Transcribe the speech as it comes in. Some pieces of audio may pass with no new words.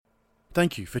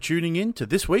Thank you for tuning in to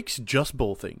this week's Just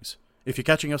Ball Things. If you're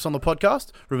catching us on the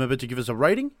podcast, remember to give us a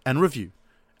rating and review.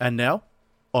 And now,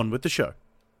 on with the show.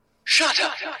 Shut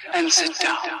up and sit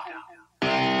down.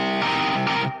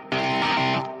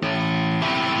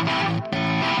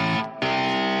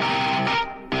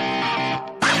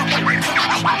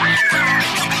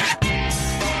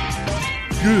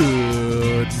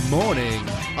 Good morning,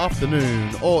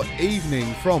 afternoon, or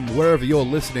evening from wherever you're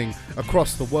listening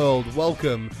across the world.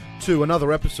 Welcome to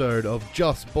another episode of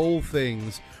Just Ball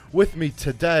Things. With me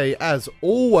today, as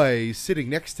always, sitting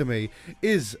next to me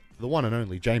is the one and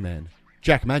only J-Man,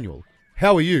 Jack Manuel.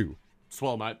 How are you?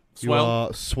 Swell, mate. Swell. You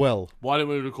are swell. Why didn't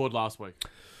we record last week?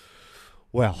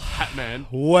 Well, Hat man.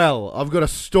 Well, I've got a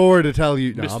story to tell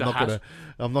you. No, Mr. I'm not Hat. gonna.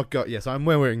 I'm not going. Yes, I'm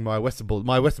wearing my Western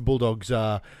Bulldogs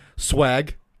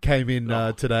swag. Came in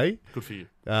today. Good for you.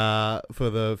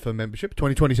 For membership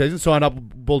 2020 season. Sign up,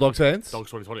 Bulldogs fans. Dogs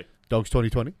 2020. Dogs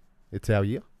 2020. It's our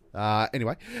year.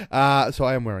 Anyway, so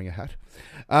I am wearing a hat.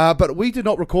 But we did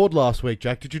not record last week,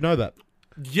 Jack. Did you know that?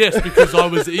 Yes, because I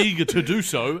was eager to do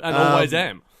so, and always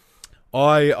am.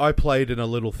 I played in a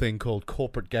little thing called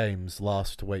Corporate Games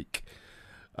last week,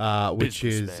 which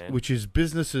is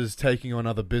businesses taking on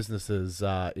other businesses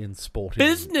in sporting.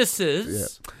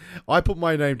 Businesses? Yeah. I put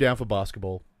my name down for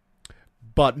basketball,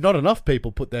 but not enough people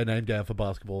put their name down for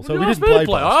basketball, so we didn't play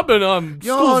basketball. I've been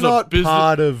You're not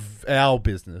part of our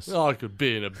business. I could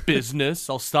be in a business.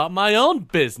 I'll start my own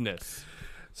business.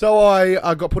 So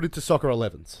I got put into soccer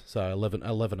 11s, so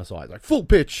 11 aside, like full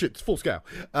pitch, it's full scale.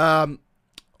 I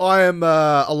am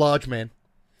a large man.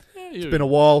 It's been a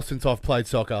while since I've played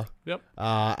soccer. Yep.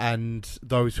 And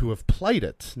those who have played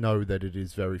it know that it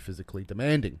is very physically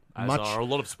demanding. As are a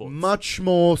lot of sports. Much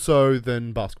more so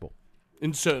than basketball.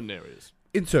 In certain areas.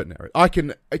 In certain areas. I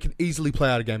can easily play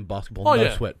out a game of basketball, no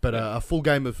sweat. But a full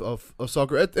game of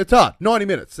soccer, it's hard. 90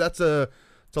 minutes. It's a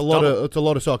lot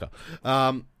of soccer.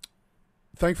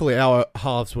 Thankfully, our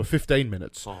halves were 15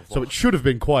 minutes, so it should have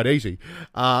been quite easy.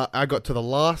 I got to the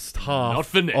last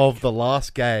half of the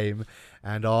last game,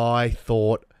 and I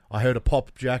thought I heard a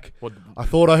pop, Jack. I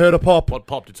thought I heard a pop. What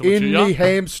popped? Did someone in chew you? the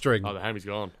hamstring? Oh, the hammy's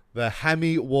gone. The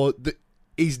hammy was...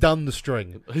 He's done the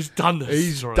string. He's done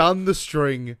the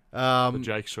string. The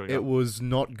Jake string. It was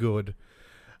not good.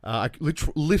 I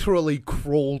literally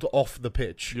crawled off the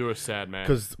pitch. You're a sad man.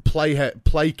 Because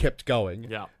play kept going.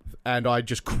 Yeah. And I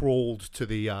just crawled to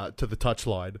the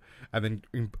touchline and then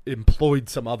employed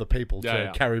some other people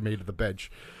to carry me to the bench.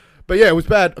 But yeah, it was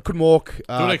bad. I couldn't walk.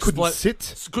 I couldn't sit.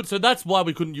 So that's why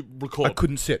we couldn't record. I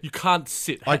couldn't sit. You can't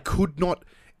sit. I could not.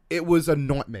 It was a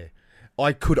nightmare.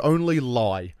 I could only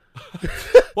lie.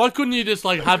 Why couldn't you just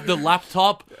have the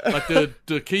laptop,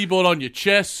 the keyboard on your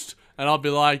chest, and I'll be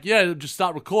like, yeah, just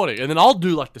start recording, and then I'll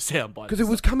do the sound bites. Because it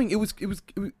was coming. It was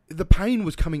the pain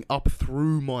was coming up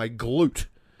through my glute.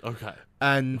 Okay.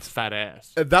 And it's fat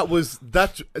ass.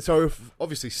 That. So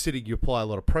obviously sitting, you apply a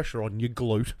lot of pressure on your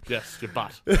glute. Yes, your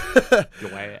butt,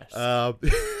 your ass.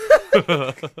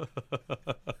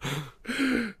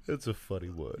 That's a funny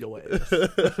word. Your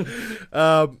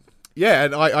ass. Yeah,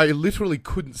 and I literally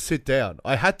couldn't sit down.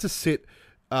 I had to sit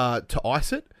to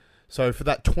ice it. So for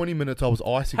that 20 minutes, I was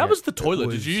ing How was the toilet?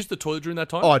 Did you use the toilet during that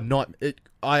time? Oh, not.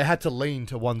 I had to lean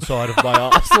to one side of my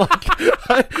ass.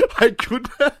 I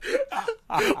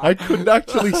couldn't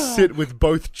actually sit with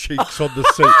both cheeks on the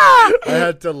seat. I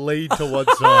had to lean to one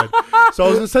side. So I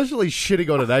was essentially shitting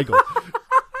on an angle.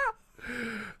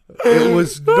 It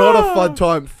was not a fun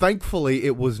time. Thankfully,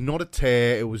 it was not a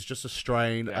tear. It was just a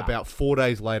strain. Yeah. About 4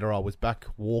 days later, I was back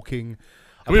walking.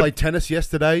 I played tennis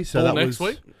yesterday, so that next was...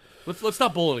 week? Let's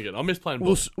start balling again. I miss playing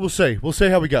ball. We'll see. We'll see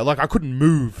how we go. I couldn't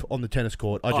move on the tennis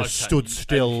court. I just stood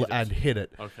still and hit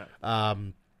it. Okay.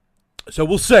 So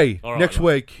we'll see. Next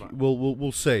week. Right.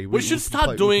 We'll see. We should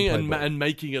start doing and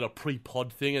making it a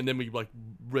pre-pod thing, and then we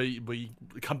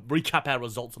recap our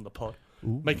results on the pod.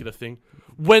 Ooh. Make it a thing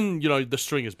when the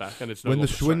string is back and it's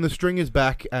when the string is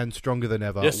back and stronger than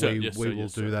ever. Yes, sir. We will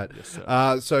do that. Yes,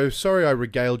 so sorry, I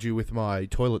regaled you with my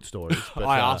toilet stories. But,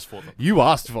 I asked for them. You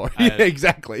asked for it. Yeah,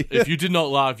 exactly. If you did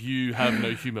not laugh, you have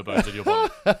no humor bones in your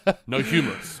body. No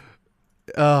humorous.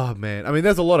 Oh man, I mean,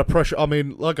 there's a lot of pressure. I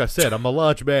mean, like I said, I'm a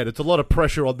large man. It's a lot of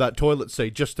pressure on that toilet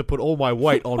seat just to put all my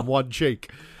weight on one cheek.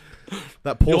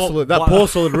 That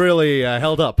porcelain really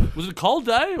held up. Was it a cold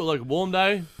day or a warm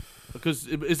day? Because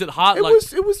is it hard? It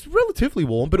was relatively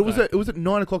warm, but it was at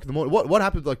 9 o'clock in the morning. What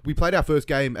happened? We played our first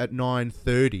game at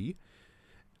 9:30,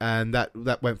 and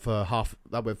that went for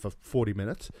 40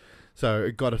 minutes. So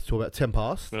it got us to about 10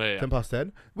 past. 10 past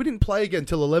 10. We didn't play again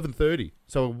until 11:30.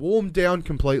 So it warmed down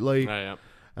completely. Yeah.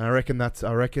 And I reckon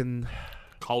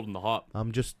cold in the hot.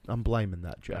 I'm blaming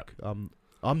that, Jack.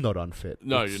 I'm not unfit.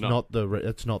 No, it's you're not.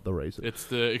 It's not the reason. It's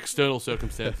the external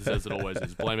circumstances, as it always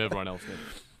is. Blame everyone else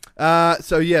then.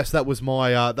 So yes, that was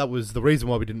my that was the reason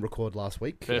why we didn't record last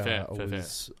week. Fair.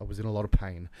 I was in a lot of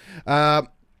pain.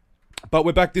 But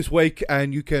we're back this week,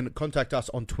 and you can contact us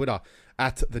on Twitter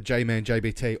at the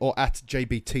JManJBT or at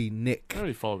JBTNick. How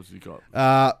many followers have you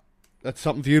got? That's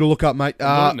something for you to look up, mate.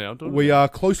 We are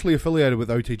closely affiliated with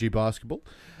OTG Basketball.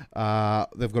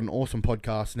 They've got an awesome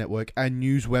podcast network and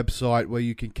news website where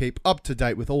you can keep up to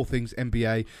date with all things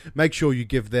NBA. Make sure you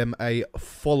give them a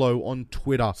follow on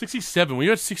Twitter. 67. Were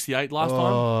you at 68 last time?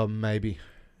 Oh, maybe.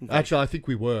 Okay. Actually, I think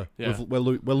we were. Yeah. We're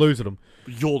losing them.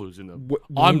 You're losing them.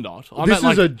 I'm not. This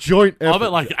is a joint effort. I'm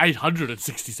at like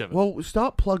 867. Well,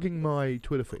 start plugging my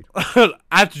Twitter feed.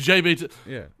 At JBT.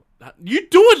 Yeah. You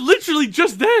do it literally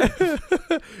just then.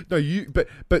 No,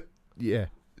 but yeah.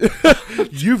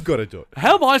 You've got to do it.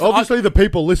 How am I? Obviously, the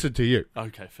people listen to you.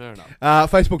 Okay, fair enough.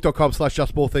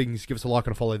 Facebook.com/JustBallThings. Give us a like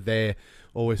and a follow there.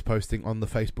 Always posting on the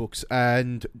Facebooks.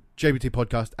 And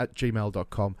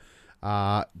jbtpodcast@gmail.com.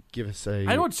 Give us a...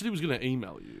 Anyone said he was going to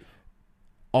email you?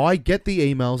 I get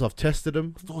the emails. I've tested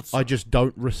them. I just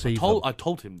don't receive them. I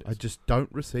told him this. I just don't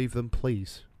receive them,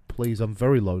 please. Please, I'm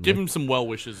very lonely. Give him some well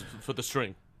wishes for the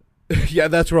string. Yeah,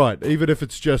 that's right. Even if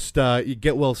it's just you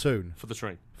get well soon. For the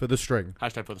string. For the string.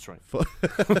 Hashtag for the string.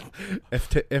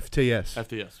 FTS.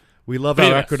 FTS. We love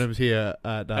BMS. our acronyms here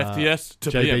at FTS to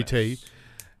JBT. BMS.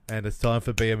 And it's time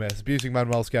for BMS, Abusing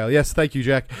Manuel Scale. Yes, thank you,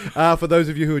 Jack. For those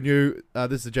of you who are new,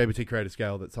 this is the JBT Creator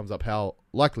Scale that sums up how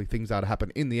likely things are to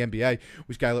happen in the NBA.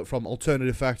 We scale it from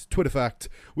alternative fact, Twitter fact,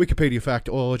 Wikipedia fact,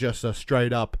 or just a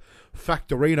straight up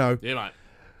factorino. Yeah, mate.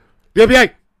 The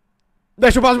NBA!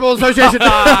 National Basketball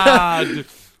Association!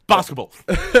 Basketball.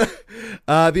 The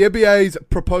NBA's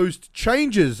proposed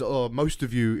changes, or most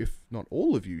of you, if not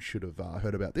all of you, should have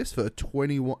heard about this, for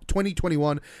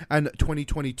 2021 and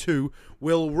 2022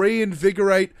 will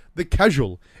reinvigorate the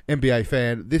casual NBA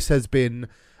fan. This has been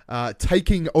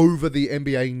taking over the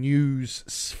NBA news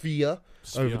sphere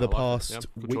over the past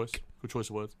week. Good choice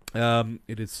of words.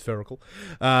 It is spherical.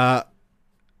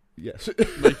 Yes.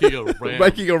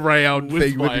 Making a round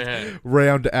thing with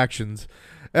round actions.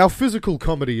 Our physical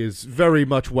comedy is very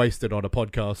much wasted on a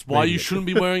podcast. Why you shouldn't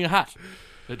be wearing a hat.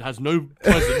 It has no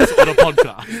presence on a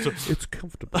podcast. It's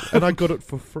comfortable. And I got it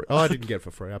for free. Oh, I didn't get it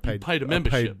for free. I paid a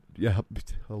membership. A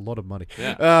lot of money.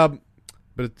 Yeah.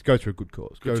 But it goes through a good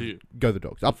cause. Good to you. Go the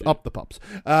dogs. Up the pups.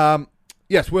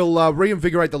 Yes, we'll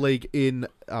reinvigorate the league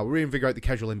reinvigorate the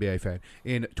casual NBA fan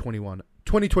in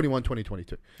 2021,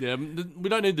 2022. Yeah, we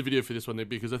don't need the video for this one then,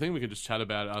 because I think we can just chat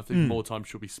about it. I think more time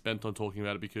should be spent on talking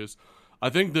about it, because I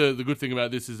think the good thing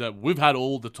about this is that we've had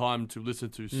all the time to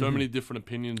listen to so many different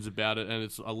opinions about it, and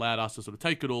it's allowed us to sort of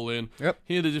take it all in,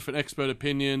 hear the different expert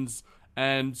opinions,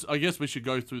 and I guess we should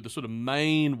go through the sort of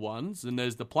main ones. And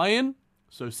there's the play-in,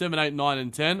 so 7, 8, 9,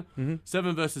 and 10.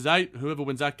 7 versus 8, whoever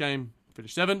wins that game,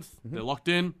 finish 7th, they're locked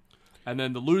in. And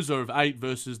then the loser of 8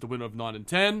 versus the winner of 9 and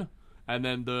 10. And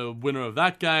then the winner of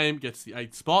that game gets the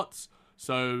 8 spots.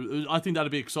 So I think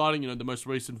that'd be exciting. You know, the most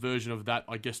recent version of that,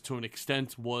 I guess to an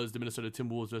extent, was the Minnesota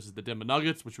Timberwolves versus the Denver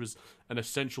Nuggets, which was an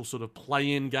essential sort of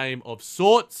play-in game of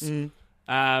sorts.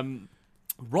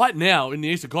 Right now, in the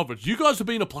Eastern Conference, you guys would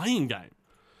be in a play-in game.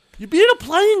 You'd be in a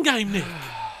play-in game, Nick.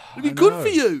 It'd be good for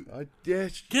you.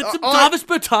 Get some Davis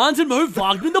Bertans and Mo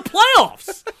Wagner in the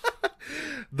playoffs.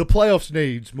 The playoffs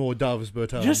needs more Davis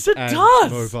Bertans. Yes, it and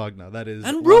does. Mo Wagner. That is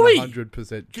and Rui. 100%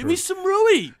 true. Give me some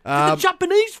Rui. Get the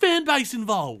Japanese fan base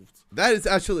involved. That is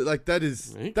actually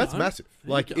that's massive.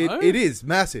 It is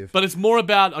massive. But it's more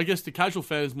about, I guess, the casual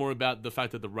fan is more about the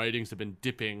fact that the ratings have been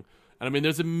dipping. And I mean,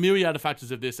 there's a myriad of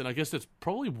factors of this, and I guess that's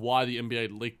probably why the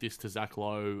NBA leaked this to Zach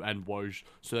Lowe and Woj,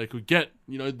 so they could get,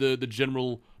 you know, the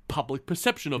general public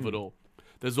perception of it all.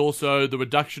 There's also the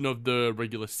reduction of the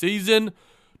regular season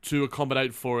to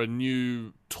accommodate for a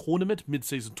new tournament,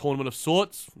 mid-season tournament of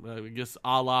sorts. I guess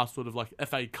a la sort of like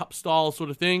FA Cup style sort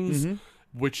of things,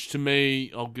 which to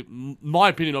me, my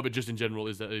opinion of it just in general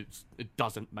is that it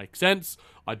doesn't make sense.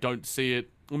 I don't see it.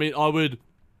 I mean, I would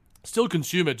still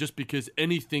consume it just because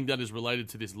anything that is related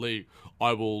to this league,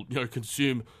 I will, you know,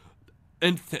 consume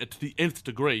to the nth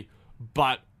degree.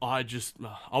 But I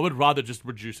would rather just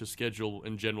reduce the schedule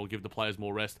in general, give the players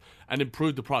more rest, and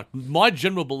improve the product. My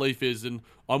general belief is, and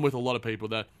I'm with a lot of people,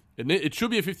 that it should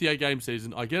be a 58-game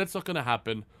season. I get it's not going to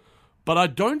happen, but I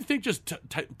don't think just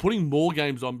putting more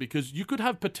games on, because you could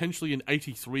have potentially an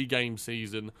 83-game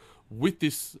season with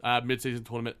this mid-season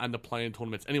tournament and the play-in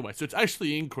tournaments anyway. So it's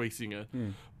actually increasing it.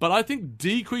 But I think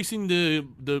decreasing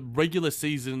the regular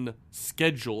season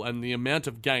schedule and the amount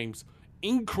of games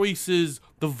increases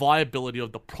the viability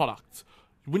of the product.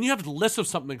 When you have less of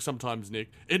something sometimes,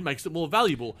 Nick, it makes it more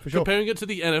valuable. For sure. Comparing it to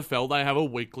the NFL, they have a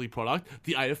weekly product.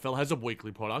 The AFL has a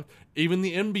weekly product. Even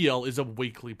the NBL is a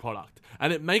weekly product.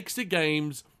 And it makes the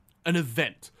games an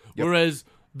event. Yep. Whereas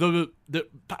the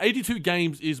 82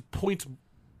 games is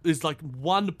like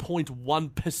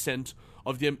 1.1%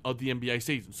 of the NBA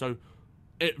season. So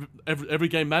every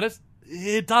game matters?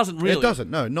 It doesn't really. It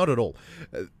doesn't. No, not at all.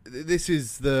 This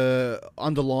is the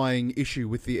underlying issue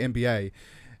with the NBA.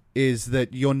 Is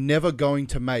that you're never going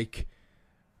to make...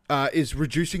 is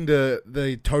reducing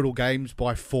the total games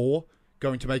by 4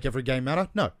 going to make every game matter?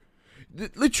 No.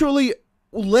 Literally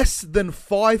less than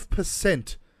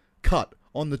 5% cut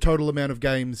on the total amount of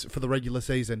games for the regular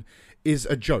season is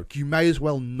a joke. You may as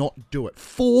well not do it.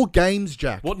 4 games,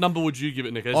 Jack. What number would you give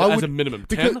it, Nick? As a minimum?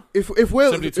 10? If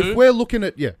we're looking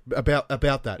at... Yeah, about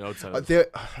that. Yeah, I'd say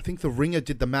that. I think the Ringer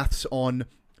did the maths on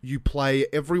you play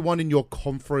everyone in your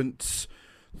conference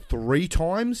 3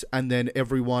 times, and then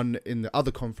everyone in the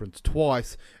other conference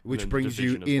twice, which brings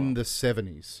you in the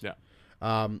 70s. Yeah.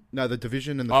 No, the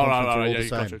division and the conference are all the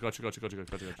same.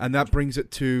 Gotcha. And that brings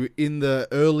it to in the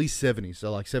early 70s,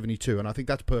 so like 72, and I think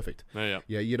that's perfect. Yeah.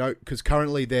 Yeah, you know, because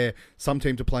currently some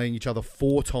teams are playing each other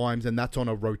 4 times, and that's on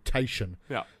a rotation.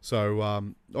 Yeah.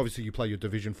 So obviously you play your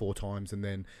division 4 times, and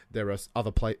then there are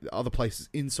other places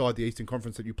inside the Eastern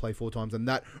Conference that you play 4 times, and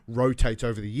that rotates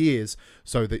over the years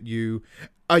so that you...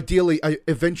 Ideally,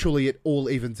 eventually it all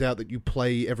evens out that you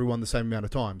play everyone the same amount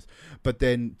of times, but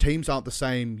then teams aren't the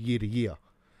same year to year.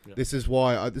 Yeah. This is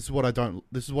what I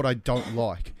don't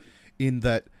like, in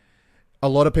that a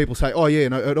lot of people say, "Oh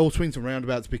yeah, it all swings and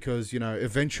roundabouts because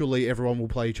eventually everyone will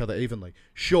play each other evenly."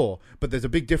 Sure, but there's a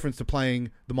big difference to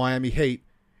playing the Miami Heat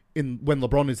when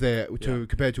LeBron is there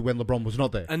compared to when LeBron was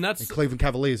not there, and Cleveland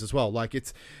Cavaliers as well. Like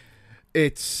it's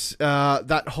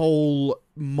that whole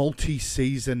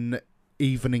multi-season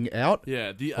evening out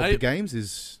of the games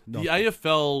is not... The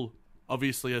AFL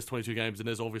obviously has 22 games, and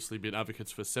there's obviously been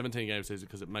advocates for 17-game season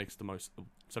because it makes the most...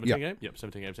 17-game? Yep,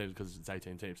 17-game season because it's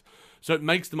 18 teams. So it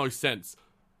makes the most sense.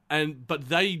 But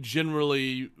they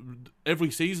generally...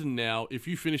 Every season now, if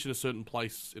you finish in a certain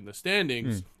place in the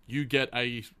standings, you get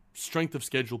a strength of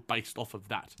schedule based off of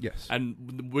that. Yes.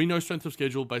 And we know strength of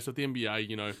schedule based off the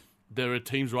NBA. There are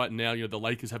teams right now, the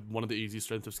Lakers have one of the easiest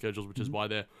strength of schedules, which is why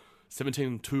they're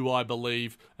 17-2, I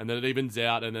believe, and then it evens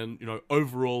out, and then,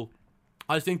 overall,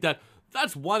 I think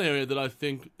that's one area that I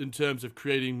think, in terms of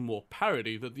creating more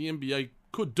parity, that the NBA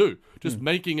could do. Just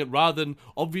making it, rather than,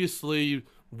 obviously,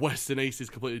 West and East is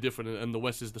completely different, and the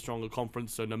West is the stronger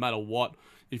conference, so no matter what,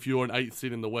 if you're an 8th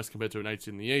seed in the West compared to an 8th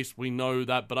seed in the East, we know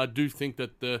that, but I do think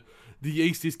that the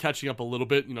East is catching up a little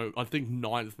bit. I think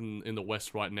 9th in the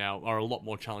West right now are a lot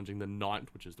more challenging than 9th,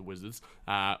 which is the Wizards,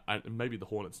 and maybe the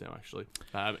Hornets now, actually,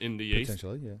 in the East.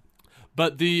 Potentially, yeah.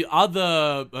 But the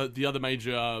other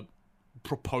major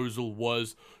proposal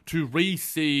was to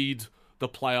reseed the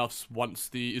playoffs once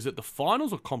is it the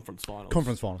finals or conference finals?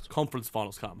 Conference finals. Conference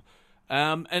finals come.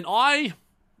 And I'm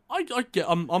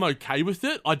okay with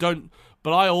it. I don't,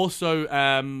 but I'm also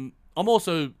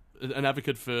an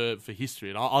advocate for history,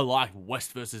 and I like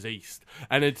West versus East.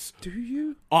 And it's... Do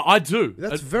you? I do.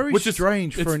 That's very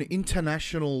strange for an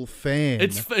international fan.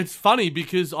 It's funny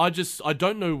because I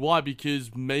don't know why, because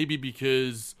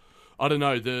I don't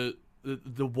know, the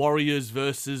Warriors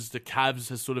versus the Cavs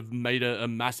has sort of made a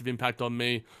massive impact on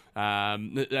me.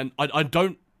 And I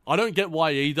don't get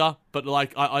why either, but I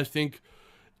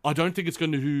don't think it's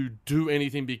going to do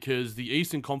anything, because the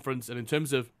Eastern Conference, and in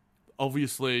terms of,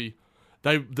 obviously,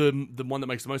 the one that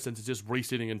makes the most sense is just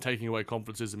reseeding and taking away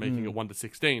conferences and making it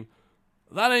 1-16.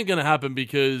 That ain't going to happen,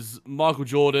 because Michael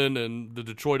Jordan and the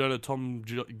Detroit owner Tom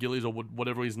Gillies, or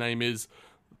whatever his name is,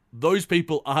 those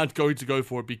people aren't going to go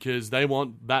for it because they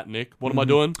want that, Nick. What am I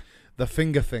doing? The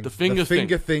finger thing. The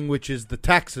finger thing, which is the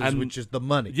taxes, which is the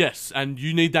money. Yes, and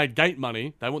you need that gate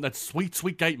money. They want that sweet,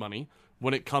 sweet gate money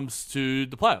when it comes to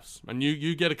the playoffs. And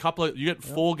you get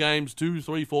 4 games, 2,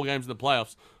 3, 4 games in the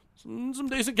playoffs. Some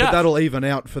decent cash. But that'll even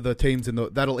out for the teams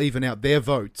that'll even out their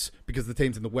votes, because the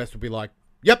teams in the West will be like,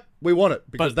 "Yep, we want it,"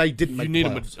 because they didn't make the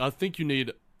playoffs. I think you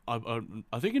need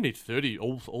 30,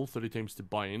 all 30 teams to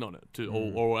buy in on it,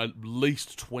 or at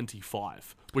least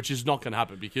 25, which is not going to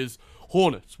happen, because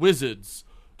Hornets, Wizards,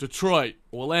 Detroit,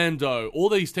 Orlando, all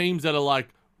these teams that are like,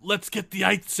 let's get the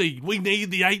 8th seed. We need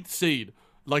the 8th seed.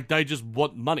 Like, they just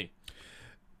want money.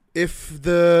 If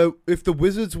the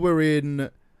Wizards were in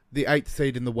the 8th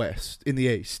seed in the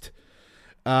East,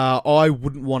 I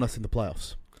wouldn't want us in the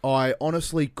playoffs. I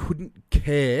honestly couldn't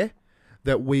care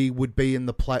that we would be in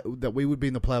the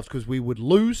playoffs, because we would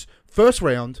lose first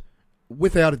round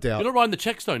without a doubt. You're not writing the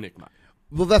checks though, Nick, mate.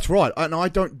 Well, that's right. And I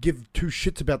don't give two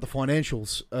shits about the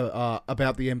financials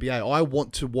about the NBA. I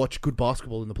want to watch good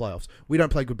basketball in the playoffs. We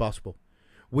don't play good basketball.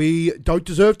 We don't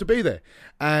deserve to be there.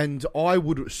 And I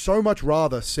would so much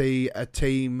rather see a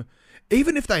team,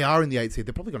 even if they are in the 8th seed,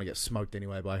 they're probably going to get smoked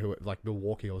anyway by like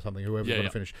Milwaukee or something, whoever's going to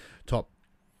finish top.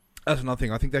 That's another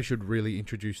thing. I think they should really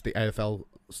introduce the AFL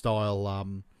style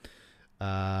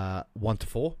 1 to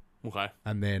 4. Okay.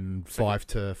 And then 5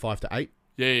 to 8.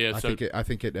 Yeah. I think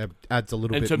it adds a little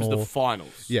bit more. In terms of the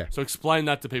finals. Yeah. So explain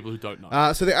that to people who don't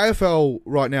know. So the AFL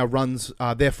right now runs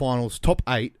their finals top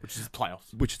 8. Which is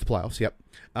the playoffs. Yep.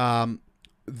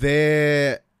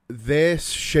 Their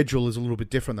schedule is a little bit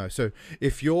different though. So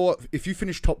if you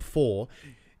finish top 4,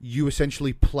 you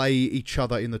essentially play each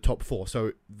other in the top 4.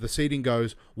 So the seeding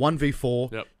goes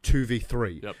 1v4,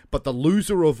 2v3. Yep. But the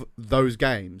loser of those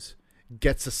games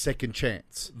gets a second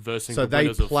chance. So they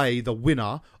play the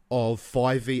winner of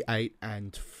 5v8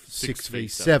 and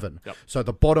 6v7. Yep. So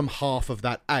the bottom half of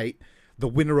that 8, the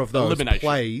winner of those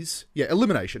plays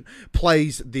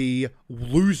the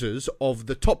losers of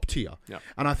the top tier. Yep.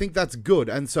 And I think that's good.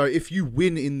 And so if you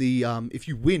win in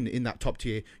that top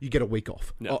tier, you get a week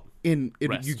off. Yep.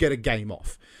 You get a game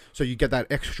off. So you get that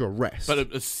extra rest.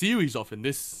 But a series off in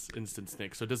this instance,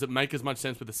 Nick. So does it make as much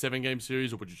sense with a 7-game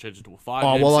series, or would you change it to a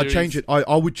 5-game series? I'd change it.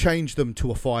 I would change them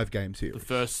to a 5-game series.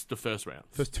 The first round.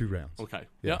 First 2 rounds. Okay.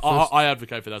 Yeah. I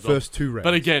advocate for that. First 2 rounds.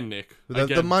 But again, Nick.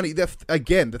 The money.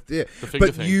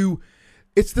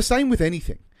 It's the same with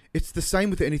anything.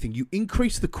 You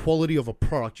increase the quality of a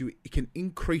product, you can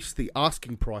increase the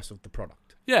asking price of the product.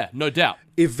 Yeah, no doubt.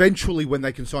 Eventually, when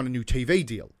they can sign a new TV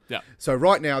deal. Yeah. So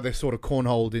right now they're sort of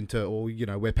cornholed into, or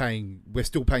we're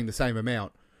still paying the same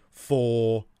amount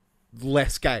for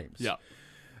less games. Yeah.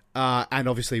 And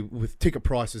obviously with ticket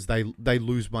prices, they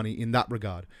lose money in that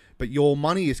regard. But your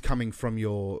money is coming from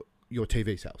your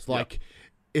TV sales. Like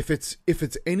if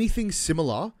it's anything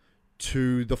similar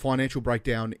to the financial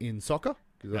breakdown in soccer.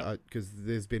 Because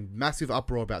there's been massive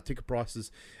uproar about ticket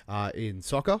prices in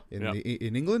soccer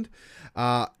in England.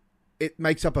 It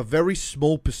makes up a very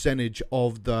small percentage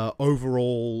of the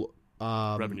overall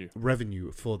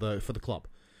revenue for the club.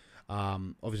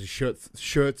 Obviously,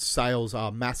 shirts sales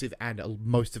are massive, and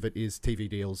most of it is TV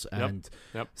deals and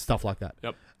stuff like that.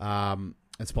 Yep. And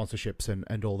sponsorships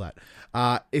and all that.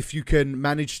 If you can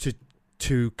manage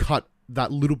to cut that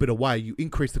little bit away, you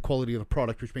increase the quality of the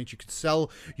product, which means you can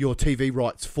sell your TV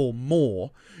rights for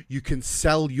more. You can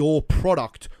sell your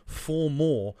product for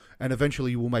more, and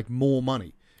eventually you will make more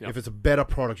money. Yep. If it's a better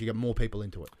product, you get more people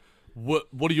into it. What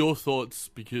are your thoughts?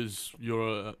 Because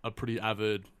you're a pretty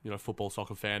avid, football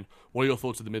soccer fan. What are your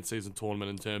thoughts of the mid-season tournament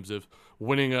in terms of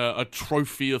winning a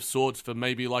trophy of sorts for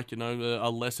maybe a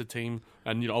lesser team,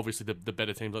 and obviously the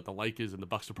better teams like the Lakers and the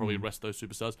Bucks will probably rest those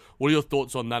superstars. What are your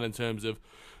thoughts on that in terms of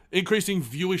increasing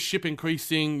viewership,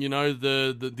 increasing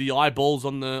the eyeballs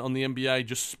on the NBA,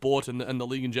 just sport and the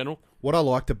league in general? What I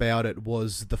liked about it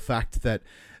was the fact that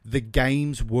the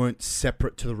games weren't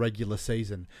separate to the regular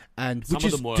season, and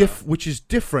which is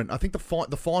different. I think the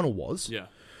final was,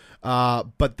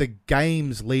 but the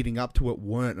games leading up to it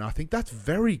weren't, and I think that's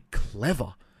very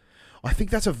clever. I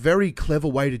think that's a very clever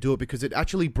way to do it, because it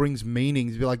actually brings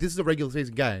meaning to be like, this is a regular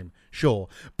season game, sure,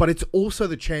 but it's also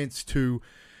the chance to.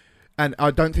 And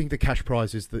I don't think the cash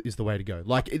prize is the way to go.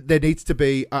 Like, there needs to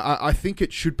be. I think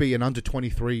it should be an under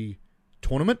 23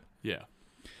 tournament. Yeah.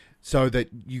 So that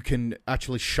you can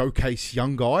actually showcase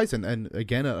young guys, and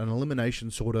again an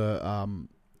elimination sort of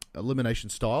elimination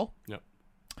style. Yep.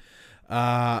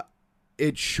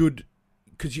 It should,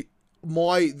 because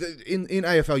in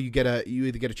AFL you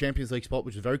either get a Champions League spot,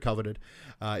 which is very coveted,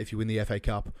 if you win the FA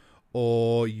Cup,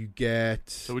 or you get.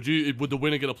 So would the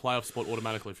winner get a playoff spot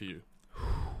automatically for you?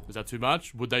 Is that too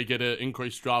much? Would they get an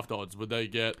increased draft odds? Would they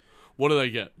get? What do they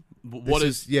get?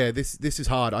 This is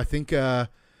hard. I think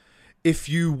if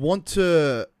you want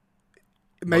to,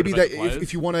 maybe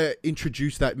if you want to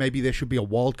introduce that, maybe there should be a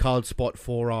wild card spot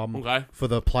for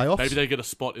the playoffs. Maybe they get a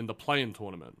spot in the play-in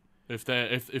tournament if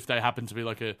they happen to be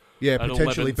like a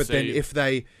potentially. But then seed. if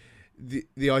they,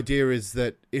 the idea is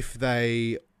that if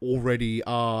they already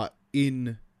are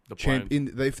in.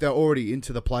 If they're already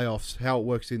into the playoffs, how it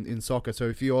works in soccer.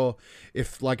 So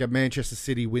if like a Manchester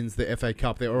City wins the FA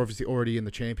Cup, they're obviously already in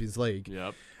the Champions League.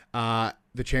 Yep.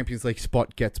 The Champions League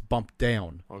spot gets bumped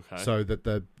down. Okay. So that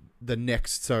the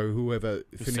next, whoever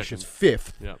finishes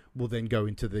fifth will then go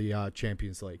into the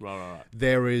Champions League. Right.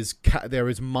 There is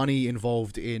money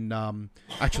involved in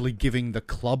actually giving the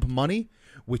club money,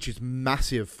 which is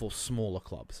massive for smaller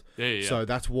clubs. Yeah. So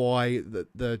that's why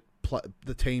the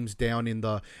the teams down in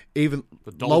the even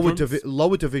The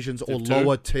lower divisions or Div 2.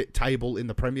 lower table in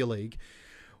the Premier League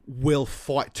will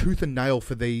fight tooth and nail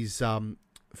for these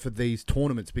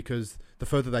tournaments, because the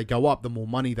further they go up, the more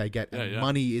money they get, and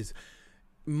money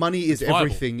is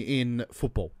everything in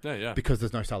football. Because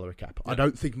there's no salary cap. I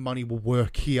don't think money will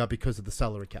work here because of the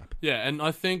salary cap. Yeah, and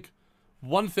I think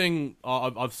one thing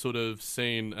I've sort of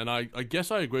seen, and I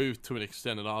guess I agree with to an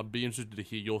extent, and I'd be interested to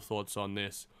hear your thoughts on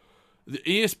this. The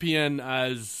ESPN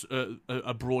as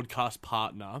a broadcast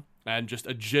partner and just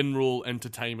a general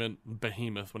entertainment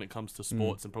behemoth when it comes to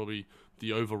sports, and probably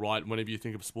the override. Whenever you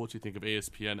think of sports, you think of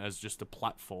ESPN as just a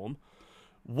platform.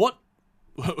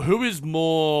 Who is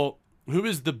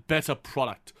the better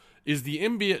product? Does the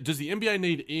NBA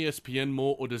need ESPN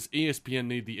more, or does ESPN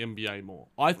need the NBA more?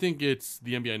 I think it's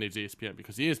the NBA needs ESPN,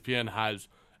 because ESPN has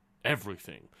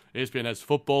everything. ESPN has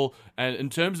football, and in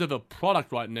terms of a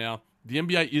product right now, the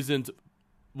NBA isn't.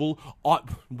 Well,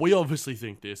 we obviously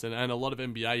think this, and a lot of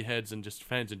NBA heads and just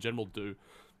fans in general do.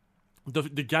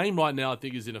 The game right now, I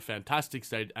think, is in a fantastic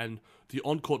state, and the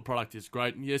on-court product is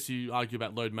great. And yes, you argue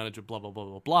about load management, blah, blah, blah,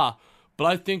 blah, blah. But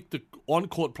I think the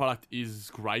on-court product is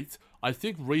great. I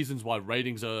think reasons why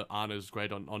ratings aren't as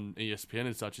great on ESPN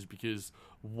and such is because,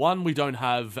 one, we don't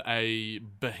have a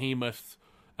behemoth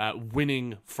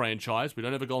winning franchise. We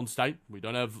don't have a Golden State. We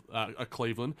don't have a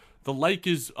Cleveland. The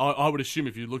Lakers, I would assume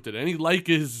if you looked at any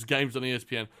Lakers games on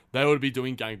ESPN, they would be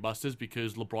doing gangbusters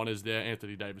because LeBron is there,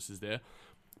 Anthony Davis is there.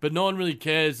 But no one really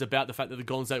cares about the fact that the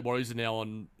Golden State Warriors are now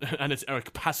on, and it's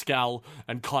Eric Pascal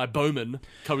and Kai Bowman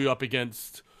coming up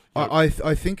against... I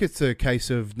think it's a case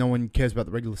of no one cares about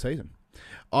the regular season.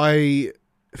 I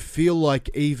feel like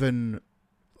even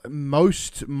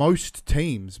most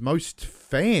teams, most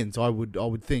fans, I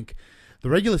would think, the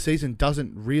regular season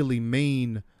doesn't really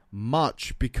mean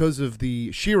much because of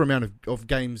the sheer amount of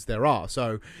games there are.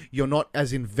 So you're not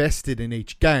as invested in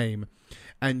each game,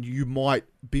 and you might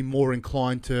be more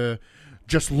inclined to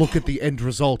just look at the end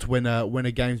result when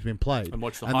a game's been played and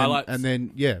watch the highlights.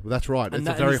 That's right. It's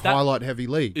a very highlight-heavy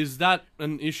league. Is that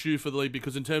an issue for the league?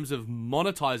 Because in terms of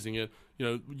monetizing it,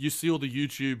 you see all the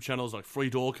YouTube channels like Free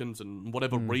Dawkins and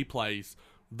whatever replays.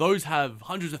 Those have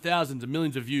hundreds of thousands and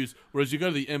millions of views, whereas you go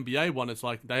to the NBA one, it's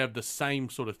like they have the same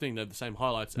sort of thing. They have the same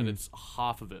highlights, and it's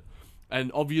half of it.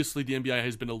 And obviously, the NBA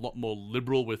has been a lot more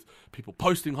liberal with people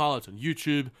posting highlights on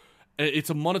YouTube. It's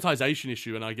a monetization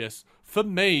issue, and I guess, for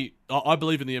me, I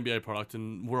believe in the NBA product,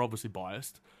 and we're obviously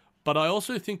biased, but I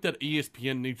also think that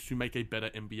ESPN needs to make a better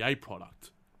NBA product.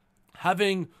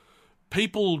 Having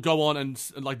people go on and,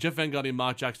 like Jeff Van Gundy and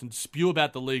Mark Jackson, spew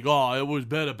about the league, it was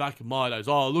better back in my days,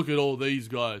 look at all these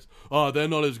guys, they're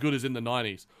not as good as in the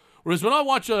 90s. Whereas when I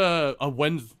watch a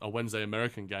Wednesday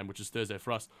American game, which is Thursday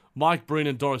for us, Mike Breen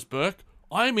and Doris Burke,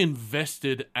 I am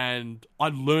invested and I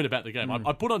learn about the game.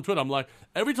 I put on Twitter, I'm like,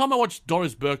 every time I watch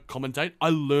Doris Burke commentate, I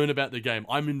learn about the game.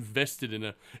 I'm invested in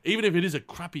it, even if it is a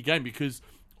crappy game, because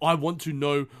I want to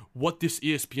know what this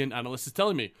ESPN analyst is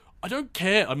telling me. I don't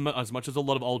care, as much as a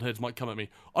lot of old heads might come at me,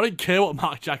 I don't care what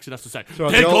Mark Jackson has to say. So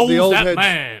there goes that heads,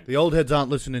 man! The old heads aren't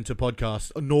listening to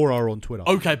podcasts, nor are on Twitter.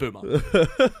 Okay, boomer.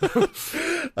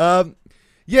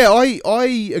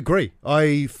 I agree.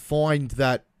 I find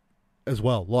that as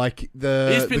well, like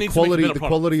the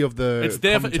quality of the it's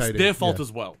their fault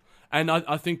as well, and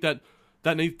I think that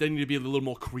they need to be a little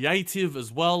more creative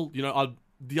as well.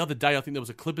 The other day I think there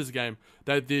was a Clippers game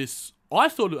that I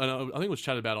thought, and I think it was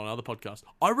chatted about on another podcast.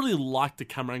 I really liked the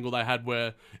camera angle they had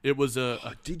where it was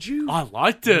did you? I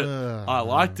liked it. I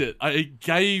liked it. It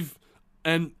gave,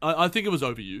 and I think it was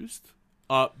overused,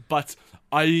 but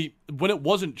when it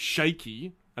wasn't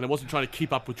shaky and it wasn't trying to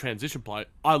keep up with transition play,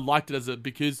 I liked it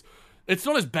because it's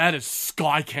not as bad as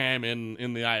Skycam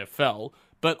in the AFL,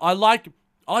 but I like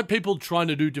people trying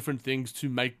to do different things to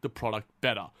make the product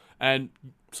better. And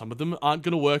some of them aren't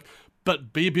going to work,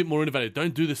 but be a bit more innovative.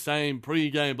 Don't do the same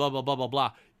pre-game, blah, blah, blah, blah,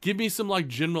 blah. Give me some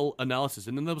general analysis.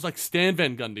 And then there was Stan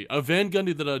Van Gundy. A Van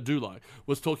Gundy that I do like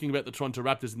was talking about the Toronto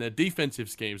Raptors and their defensive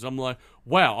schemes. I'm like,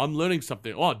 wow, I'm learning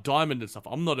something. Diamond and stuff.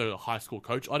 I'm not a high school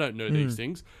coach. I don't know these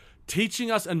things.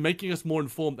 Teaching us and making us more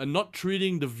informed and not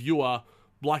treating the viewer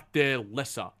like they're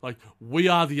lesser. Like, we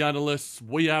are the analysts,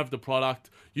 we have the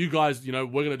product. You guys, we're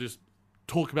going to just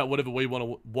talk about whatever we want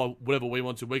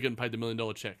to. We're getting paid the $1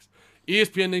 million checks.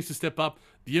 ESPN needs to step up.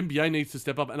 The NBA needs to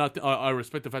step up. And I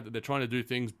respect the fact that they're trying to do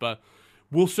things, but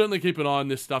we'll certainly keep an eye on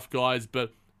this stuff, guys.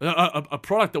 But a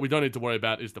product that we don't need to worry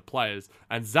about is the players.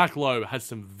 And Zach Lowe has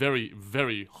some very,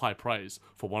 very high praise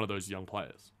for one of those young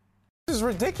players. This is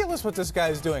ridiculous what this guy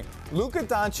is doing. Luka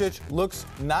Doncic looks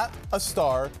not a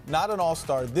star, not an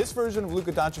all-star. This version of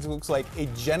Luka Doncic looks like a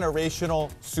generational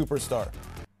superstar.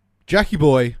 Jackie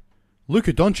boy,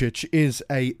 Luka Doncic is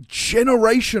a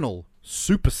generational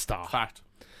superstar.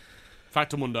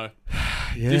 Factamundo.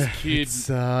 Yeah, This kid,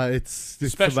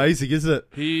 it's special. amazing, isn't it?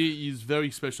 He is very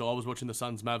special. I was watching the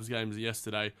Suns Mavs games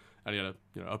yesterday, and he had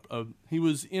he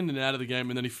was in and out of the game,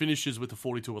 and then he finishes with a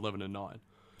 42-11 and 9.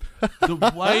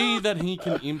 The way that he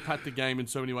can impact the game in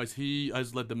so many ways, he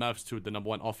has led the Mavs to the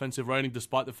 #1 offensive rating,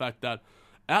 despite the fact that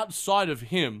outside of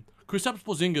him, Kristaps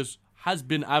Porzingis has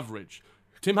been average.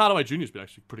 Tim Hardaway Jr. has been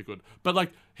actually pretty good,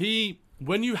 but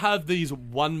when you have these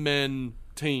one-man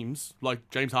teams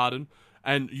like James Harden,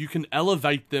 and you can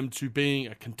elevate them to being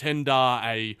a contender,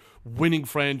 a winning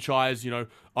franchise.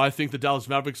 I think the Dallas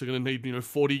Mavericks are going to need,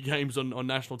 40 games on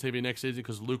national TV next season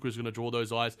because Luka is going to draw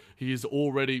those eyes. He is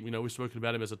already, we've spoken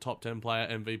about him as a top 10 player,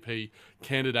 MVP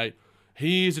candidate.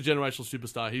 He is a generational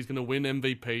superstar. He's going to win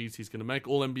MVPs. He's going to make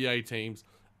all NBA teams.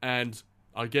 And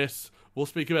I guess we'll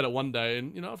speak about it one day.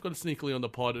 And, I've got it sneakily on the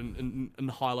pod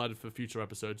and highlight it for future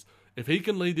episodes. If he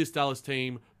can lead this Dallas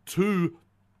team to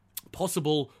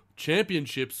possible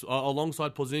championships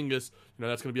alongside Porzingis,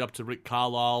 that's going to be up to Rick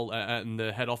Carlisle and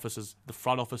the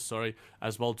front office,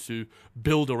 as well, to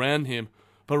build around him.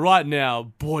 But right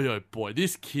now, boy, oh boy,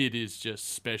 this kid is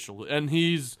just special. And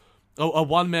he's a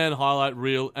one-man highlight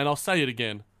reel, and I'll say it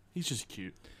again, he's just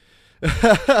cute.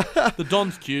 The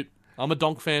Don's cute. I'm a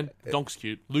Donk fan. Donk's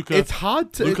cute. Luka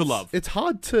love. It's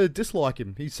hard to dislike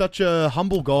him. He's such a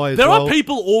humble guy as there well. Are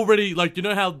people already,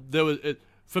 how there was...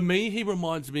 For me, he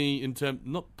reminds me in terms,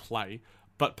 not play,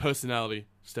 but personality,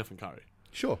 Stephen Curry.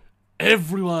 Sure.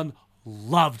 Everyone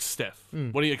loved Steph.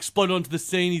 When he exploded onto the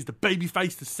scene, he's the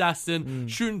baby-faced assassin,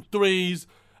 shooting threes,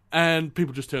 and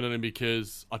people just turn on him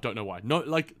because, I don't know why. No,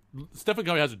 Stephen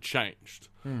Curry hasn't changed,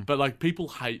 but, people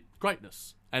hate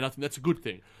greatness, and I think that's a good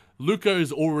thing. Luka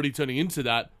is already turning into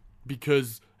that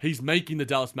because he's making the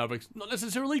Dallas Mavericks not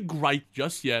necessarily great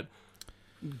just yet,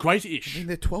 great-ish. I mean,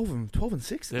 they're 12 and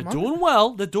 6. They're doing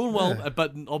well.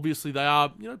 But obviously they are,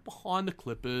 behind the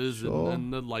Clippers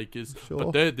and the Lakers. Sure.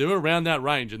 But they're around that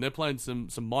range, and they're playing some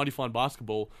mighty fine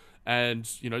basketball. And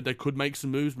they could make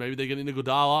some moves. Maybe they get into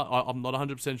Iguodala. I'm not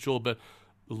 100% sure, but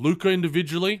Luka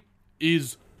individually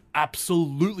is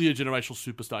absolutely a generational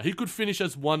superstar. He could finish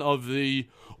as one of the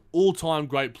all-time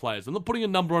great players. I'm not putting a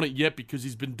number on it yet because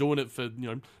he's been doing it for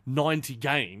 90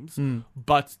 games,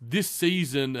 but this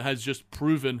season has just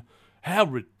proven how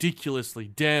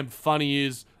ridiculously damn funny he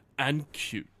is and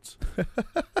cute.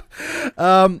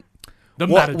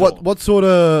 What sort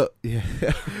of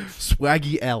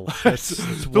swaggy L? That's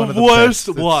the worst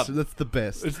one. That's the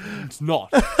best. It's not.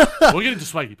 We'll get into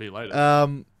swaggy P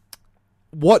later.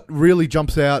 What really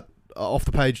jumps out off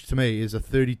the page to me is a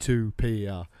 32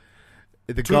 PER.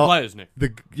 Two players, Nick.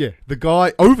 The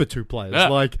guy over 2 players.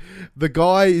 Yeah. The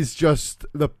guy is just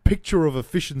the picture of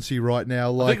efficiency right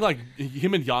now. I think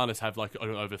him and Giannis have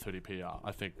over 30 PR.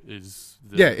 I think is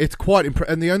it's quite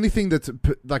impressive. And the only thing that's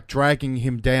dragging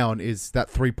him down is that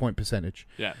 3-point percentage.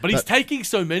 Yeah, but he's taking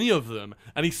so many of them,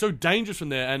 and he's so dangerous from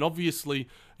there. And obviously,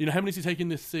 how many is he taking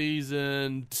this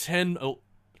season?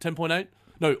 10.8?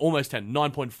 No, almost 10.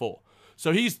 9.4.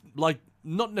 So he's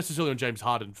not necessarily on James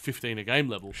Harden 15 a game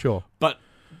level. Sure. But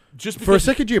just for a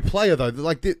second-year player, though,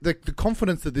 the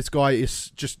confidence that this guy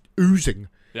is just oozing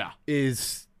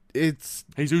he's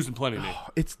oozing plenty, Nick.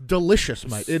 It's delicious,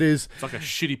 mate. It is. It's like a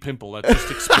shitty pimple that just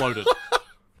exploded.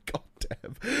 God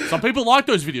damn. Some people like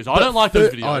those videos. I don't like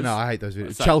those videos. Oh, no, I hate those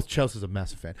videos. Chelsea's a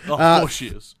massive fan. Of course she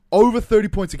is. Over 30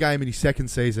 points a game in his second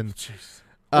season. Jeez.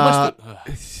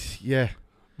 Yeah.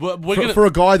 We're for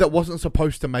a guy that wasn't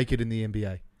supposed to make it in the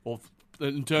NBA. Or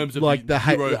in terms of the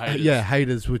hero haters. Yeah,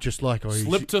 haters were just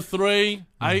Slip to 3,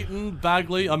 Ayton,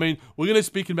 Bagley. I mean, we're going to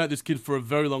speak about this kid for a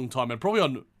very long time, and probably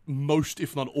on most,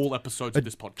 if not all, episodes of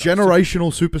this podcast.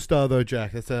 Generational superstar, though,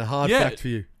 Jack. That's a hard fact for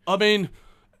you. I mean,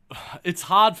 it's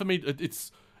hard for me.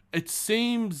 It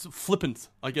seems flippant,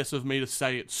 I guess, of me to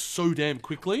say it so damn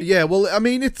quickly. Yeah, well, I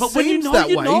mean, seems when you know, that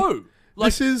you way. know.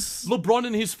 This is LeBron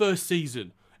in his first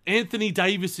season. Anthony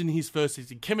Davis in his first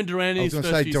season, Kevin Durant in his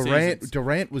first few seasons.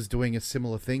 Durant was doing a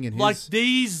similar thing in his...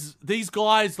 these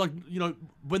guys,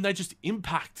 when they just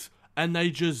impact and they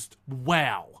just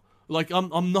wow.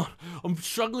 I'm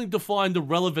struggling to find the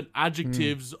relevant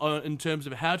adjectives in terms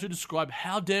of how to describe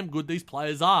how damn good these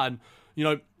players are.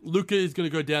 And, Luka is going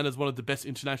to go down as one of the best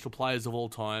international players of all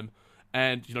time.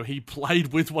 And, he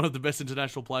played with one of the best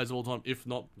international players of all time, if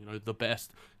not, the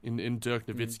best in Dirk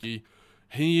Nowitzki.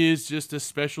 He is just a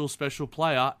special, special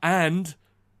player, and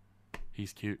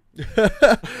he's cute.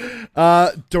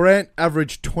 Durant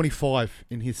averaged 25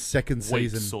 in his second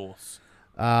season. Weak source.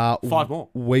 5 more.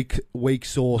 Weak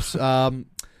source.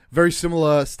 very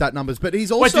similar stat numbers. But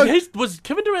he's also... Was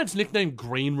Kevin Durant's nickname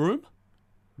Green Room?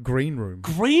 Green Room.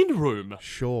 Green Room?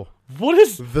 Sure. What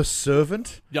is... The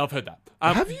Servant? Yeah, I've heard that.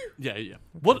 Have you? Yeah.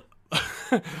 What...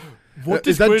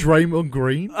 Is that Draymond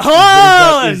Green?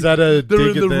 Oh! Is that a they're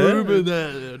dig in the there? room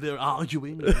and they're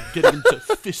arguing, and getting into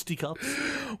fisticuffs.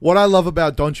 What I love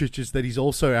about Doncic is that he's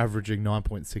also averaging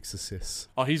 9.6 assists.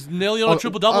 Oh, he's nearly on a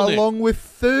triple-double there. Along with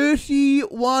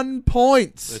 31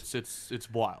 points.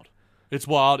 It's wild. It's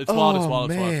wild. It's wild.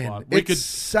 Man. It's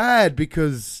sad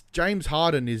because James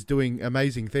Harden is doing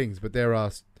amazing things, but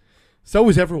so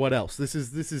is everyone else. This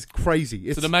is crazy.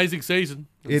 It's an amazing season.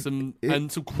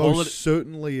 And some quality. Most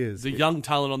certainly is. The young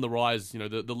talent on the rise. You know,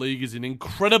 the league is in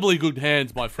incredibly good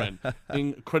hands, my friend.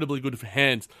 Incredibly good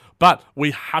hands. But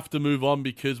we have to move on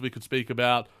because we could speak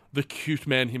about the cute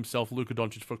man himself, Luka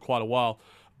Doncic, for quite a while.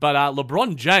 But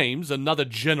LeBron James, another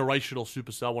generational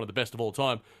superstar, one of the best of all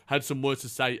time, had some words to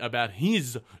say about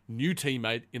his new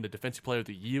teammate in the Defensive Player of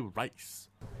the Year race.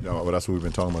 Yeah, well, that's what we've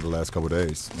been talking about the last couple of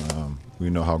days. We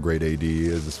know how great AD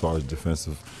is as far as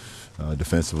defensively. I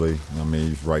mean,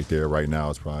 he's right there right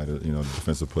now. It's probably the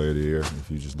Defensive Player of the Year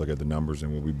if you just look at the numbers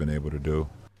and what we've been able to do.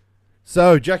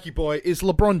 So, Jackie boy, is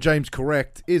LeBron James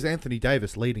correct? Is Anthony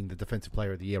Davis leading the Defensive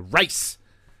Player of the Year race?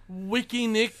 Wiki,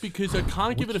 Nick, because I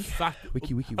can't give it a fact.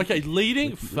 Wiki. Okay,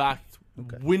 leading fact,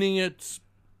 okay. Winning it,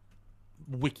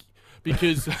 wiki.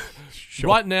 Because sure.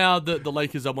 Right now, the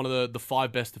Lakers are one of the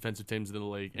 5 best defensive teams in the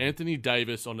league. Anthony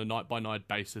Davis, on a night-by-night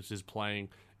basis, is playing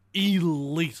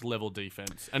elite-level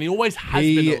defense. And he always has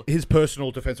been. His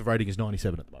personal defensive rating is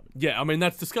 97 at the moment. Yeah, I mean,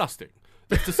 that's disgusting.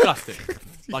 It's disgusting.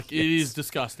 Yes. It is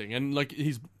disgusting. And,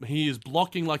 he is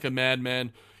blocking like a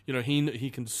madman. You know,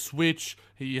 he can switch.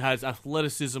 He has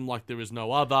athleticism like there is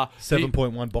no other.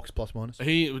 7.1 box plus minus.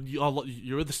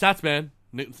 You're the stats man.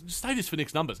 Say this for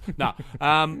Nick's numbers. No,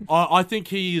 I think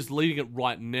he is leading it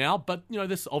right now. But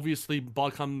this obviously by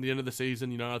come the end of the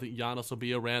season, I think Giannis will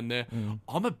be around there.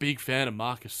 I'm a big fan of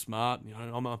Marcus Smart.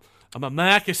 I'm a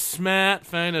Marcus Smart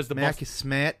fan as the Marcus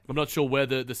Smart. I'm not sure where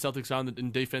the Celtics are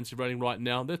in defensive rating right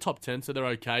now. They're top 10, so they're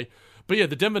okay. But yeah,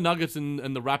 the Denver Nuggets and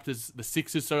the Raptors, the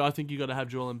Sixers. So I think you got to have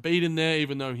Joel Embiid in there,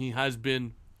 even though he has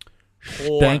been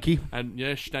poor. Stanky. And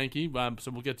yeah, stanky.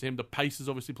 So we'll get to him. The Pacers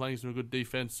obviously playing some good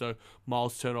defense. So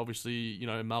Miles Turner, obviously,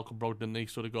 Malcolm Brogdon,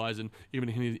 these sort of guys, and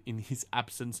even in his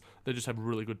absence, they just have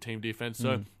really good team defense.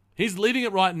 So he's leading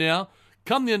it right now.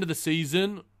 Come the end of the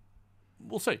season,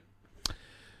 we'll see.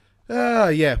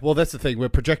 Yeah. Well, that's the thing. We're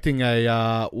projecting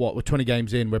we're 20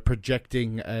 games in. We're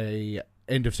projecting a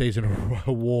end of season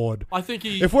award. I think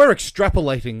if we're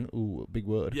extrapolating, ooh, big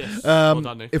word. Yes. Well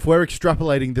done, Nick. If we're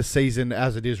extrapolating the season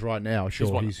as it is right now,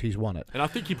 sure, he's won it. And I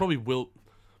think he probably will.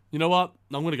 You know what?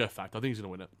 I'm going to go fact. I think he's going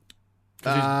to win it. He's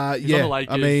yeah. on the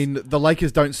Lakers. I mean, the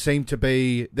Lakers don't seem to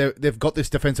be. They've got this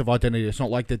defensive identity. It's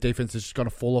not like their defense is just going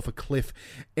to fall off a cliff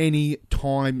any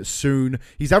time soon.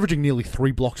 He's averaging nearly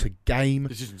 3 blocks a game.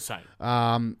 This is insane.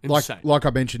 Insane. Like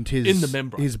I mentioned,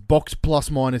 his box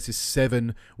plus minus is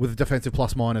 7 with a defensive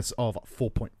plus minus of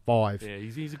 4.5. Yeah,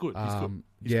 he's good.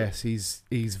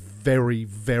 He's very,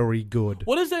 very good.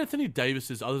 What is Anthony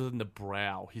Davis's other than the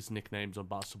brow? His nicknames on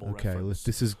Basketball Reference.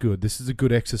 This is good. This is a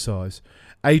good exercise.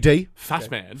 AD. Fat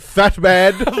man. Fat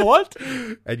man. What?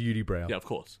 And Unibrow. Yeah, of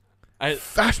course.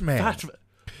 Fat man.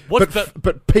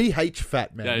 But PH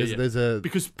fat man. Yeah, there's a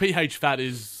because PH fat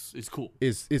is cool.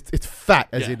 It's fat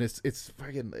as in it's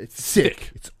fucking it's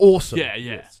sick. It's awesome. Yeah.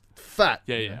 It's fat.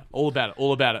 Yeah. All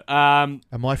about it. Am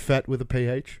I fat with a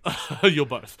PH? You're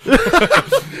both.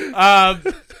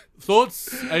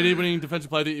 Thoughts? AD winning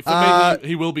defensive player. For me,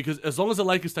 he will, because as long as the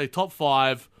Lakers stay top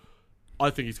 5,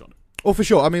 I think he's got it. Oh, for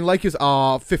sure. I mean, Lakers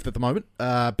are 5th at the moment,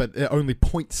 but they're only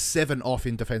 0.7 off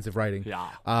in defensive rating.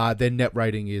 Yeah. Their net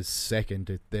rating is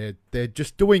 2nd. They're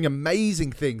just doing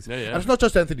amazing things. Yeah. And it's not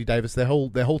just Anthony Davis. Their whole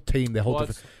team, their whole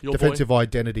defensive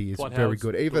identity is very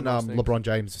good. Even LeBron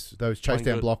James, those chase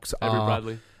down blocks are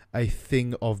a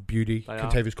thing of beauty.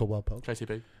 Contavious Caldwell-Pope.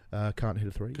 KCP. Can't hit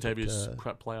a 3. Contavious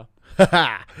crap player.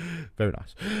 Very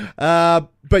nice.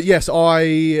 But yes,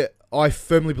 I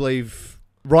firmly believe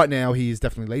right now he is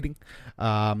definitely leading.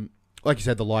 Like you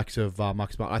said, the likes of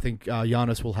Marcus Smart. I think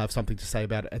Giannis will have something to say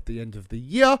about it at the end of the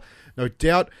year. No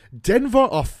doubt. Denver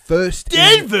are first.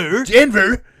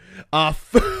 Denver are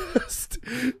first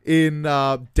in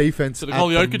defense. So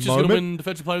Nikola Jokic is going to win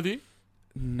Defensive Player of the Year?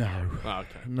 No. Oh,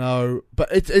 okay. No. But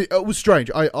it was strange.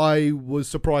 I was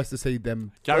surprised to see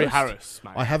them Gary first. Harris,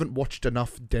 mate. I haven't watched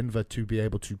enough Denver to be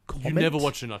able to comment. You never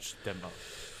watched enough Denver.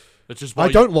 It's just I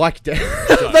don't like Denver.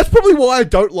 That's probably why I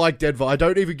don't like Denver. I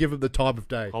don't even give them the time of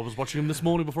day. I was watching him this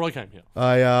morning before I came here.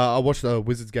 I watched the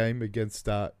Wizards game against...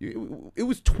 it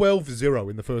was 12-0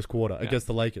 in the first quarter against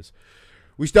the Lakers.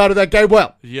 We started that game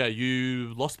well. Yeah,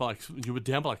 you lost by you were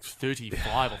down by like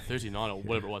 35 or 39 or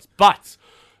whatever it was. But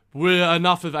we're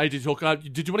enough of AD talk.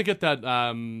 Did you want to get that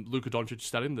Luka Doncic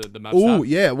stat in the map? Oh,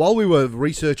 yeah. While we were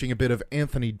researching a bit of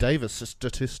Anthony Davis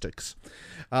statistics,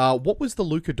 what was the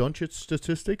Luka Doncic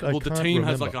statistic? Well, the team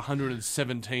has like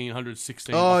 117,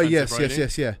 116. Oh, yes.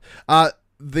 When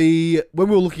we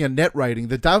were looking at net rating,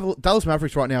 the Dallas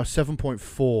Mavericks right now are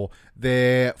 7.4.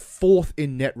 They're fourth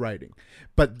in net rating.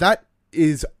 But that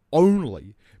is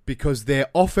only because their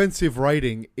offensive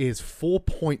rating is 4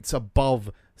 points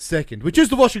above second, which is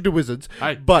the Washington Wizards.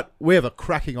 Hey. But we have a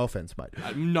cracking offense, mate.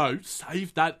 No,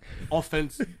 save that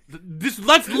offense.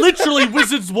 That's literally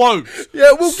Wizards' woes.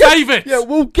 Yeah, save it. Yeah,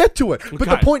 we'll get to it. But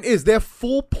Okay. the point is, they're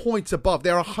 4 points above.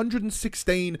 They're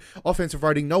 116 offensive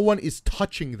rating. No one is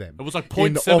touching them. It was like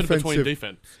in 0.7 between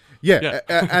defense. Yeah,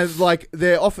 and like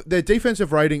their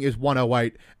defensive rating is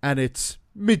 108, and it's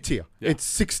mid-tier. Yeah. It's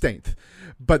 16th.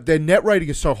 But their net rating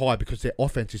is so high because their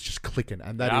offense is just clicking,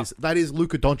 and that is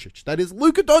Luka Doncic. That is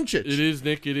Luka Doncic. It is,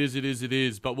 Nick. It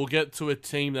is. But we'll get to a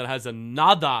team that has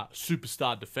another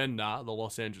superstar defender, the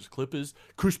Los Angeles Clippers.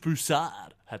 Chris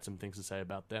Broussard had some things to say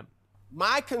about them.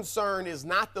 My concern is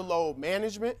not the load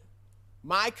management.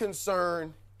 My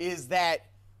concern is that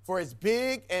for as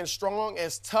big and strong,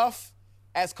 as tough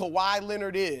as Kawhi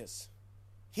Leonard is,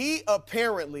 he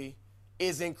apparently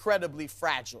is incredibly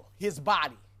fragile. His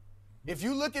body. If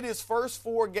you look at his first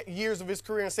 4 years of his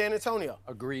career in San Antonio,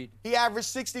 Agreed. he averaged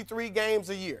 63 games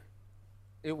a year.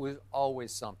 It was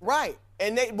always something. Right.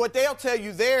 And what they'll tell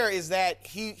you there is that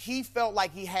he felt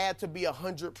like he had to be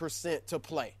 100% to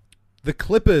play. The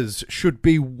Clippers should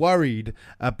be worried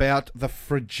about the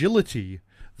fragility.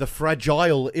 Oh,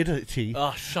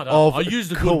 shut up. Of I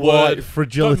used a good Kawhi. word.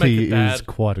 Fragility Don't make it bad. is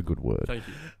quite a good word. Thank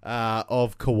you.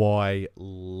 Of Kawhi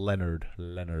Leonard.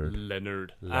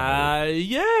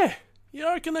 Yeah. Yeah,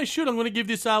 I reckon they should. I'm going to give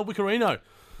this Wiccarino.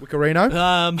 Wiccarino?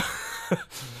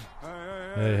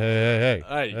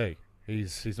 Hey.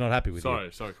 He's not happy with you.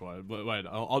 Sorry, Kawhi. Wait,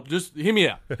 I'll just hear me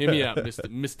out,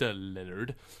 Mr.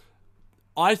 Leonard.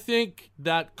 I think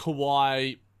that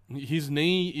Kawhi, his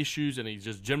knee issues and his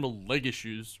just general leg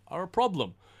issues are a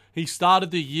problem. He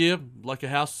started the year like a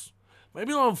house,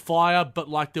 maybe not on fire, but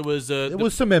like there was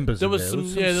some embers. There in was there.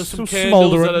 some there was some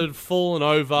candles smouldering. that had fallen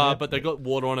over, but they got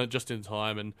water on it just in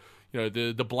time, and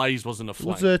the blaze wasn't a It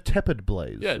flame. was a tepid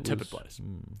blaze. Yeah, tepid blaze.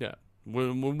 Yeah.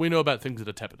 We know about things that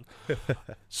are tepid.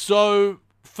 So,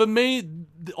 for me,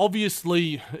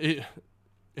 obviously,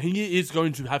 he is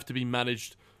going to have to be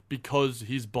managed because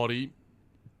his body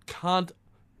can't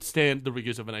stand the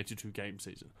rigors of an 82-game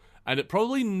season. And it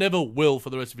probably never will for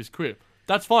the rest of his career.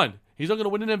 That's fine. He's not going to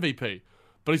win an MVP,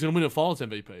 but he's going to win a Finals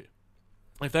MVP.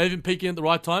 If they haven't peaked at the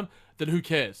right time, then who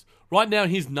cares? Right now,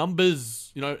 his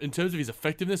numbers, in terms of his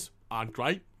effectiveness, aren't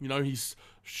great. He's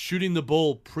shooting the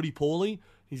ball pretty poorly.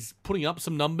 He's putting up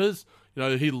some numbers.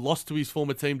 He lost to his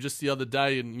former team just the other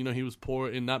day, and, he was poor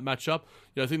in that matchup.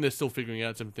 I think they're still figuring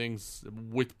out some things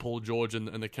with Paul George and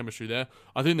the chemistry there.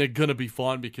 I think they're going to be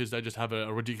fine because they just have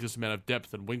a ridiculous amount of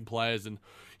depth and wing players and,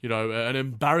 an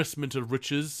embarrassment of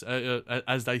riches,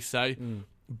 as they say.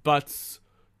 But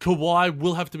Kawhi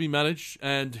will have to be managed,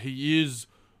 and he is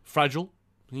fragile.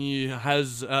 He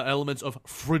has elements of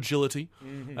fragility.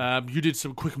 You did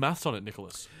some quick maths on it,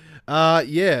 Nicholas.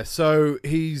 Yeah, so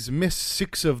he's missed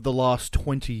 6 of the last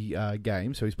 20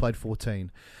 games, so he's played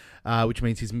 14, which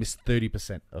means he's missed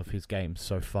 30% of his games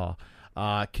so far.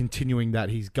 Continuing that,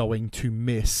 he's going to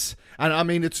miss, and I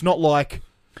mean, it's not like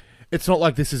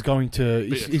this is going to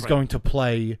he's going to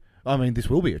play. I mean, this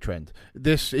will be a trend.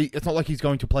 It's not like he's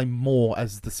going to play more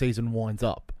as the season winds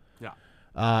up. Yeah.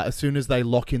 As soon as they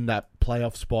lock in that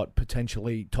playoff spot,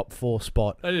 potentially top 4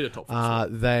 spot, They need a top 4 spot.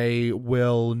 they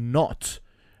will not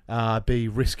be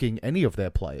risking any of their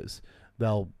players.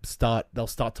 They'll start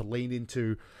to lean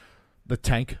into the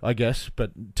tank, I guess,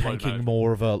 but tanking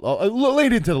more of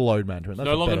lean into the load management. That's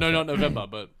Not November,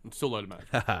 but it's still loaded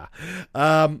match.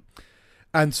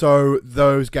 And so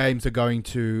those games are going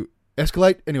to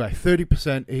escalate. Anyway,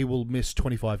 30%. He will miss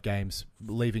 25 games,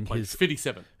 leaving his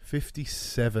 57.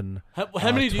 57. How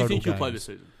many do you total think he'll play games.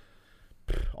 this season?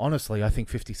 Honestly, I think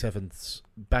 57's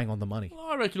bang on the money.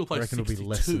 I reckon he'll play I reckon 62. it'll be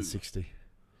less than 60.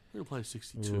 He'll play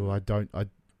 62.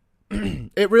 Ooh,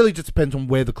 it really just depends on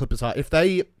where the Clippers are. If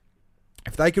they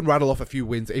can rattle off a few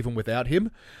wins even without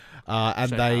him,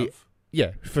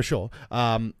 yeah, for sure.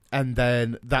 And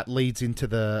then that leads into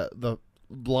the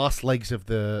last legs of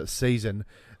the season.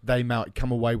 they might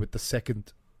come away with the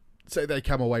second. Say they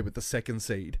come away with the second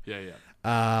seed.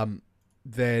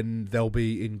 Then they'll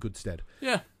be in good stead.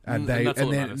 Yeah. And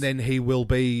then he will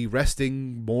be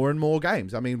resting more and more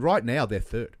games. I mean, right now they're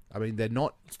third. I mean, they're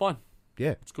not. It's fine.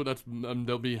 Yeah, it's good.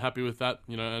 They'll be happy with that,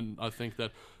 and I think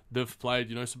that they've played,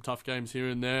 some tough games here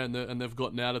and there, and they've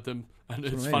gotten out of them. And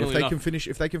it's funny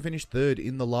if they can finish third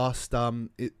in the last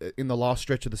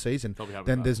stretch of the season,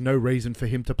 then there's no reason for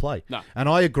him to play. No. And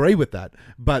I agree with that.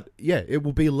 But yeah, it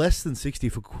will be less than 60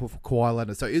 for Kawhi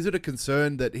Leonard. So is it a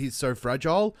concern that he's so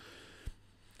fragile?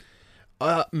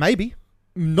 Maybe.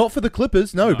 Not for the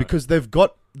Clippers, no, because they've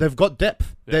got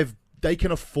depth. Yeah. They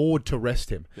can afford to rest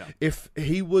him. Yeah. If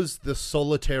he was the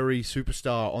solitary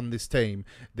superstar on this team,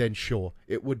 then sure,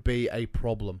 it would be a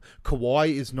problem.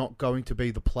 Kawhi is not going to be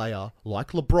the player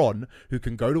like LeBron who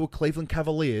can go to a Cleveland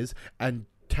Cavaliers and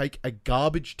take a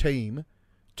garbage team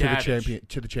to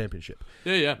the championship.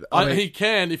 Yeah. I mean, he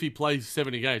can if he plays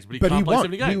 70 games, but he can't play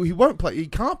 70 games. He won't play. He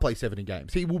can't play 70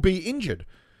 games. He will be injured.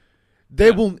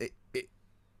 He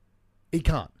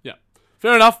can't. Yeah.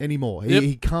 Fair enough. Anymore. Yep.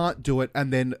 He can't do it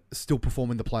and then still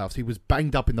perform in the playoffs. He was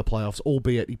banged up in the playoffs,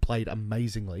 albeit he played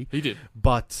amazingly. He did.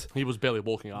 But he was barely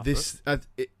walking after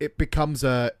it becomes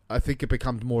I think it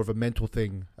becomes more of a mental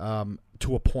thing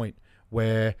to a point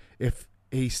where if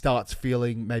he starts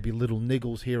feeling maybe little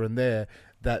niggles here and there,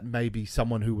 that maybe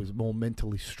someone who was more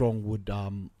mentally strong would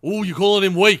Oh, you're calling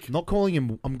him weak. I'm not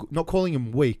calling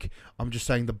him weak. I'm just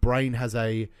saying the brain has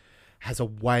a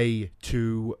way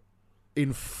to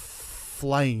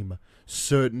inflame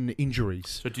certain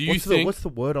injuries. So do you think... what's the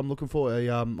word I'm looking for?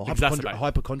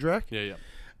 Hypochondriac? Yeah.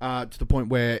 To the point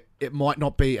where it might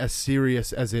not be as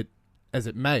serious as it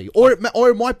may. Or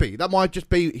it might be. That might just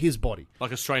be his body.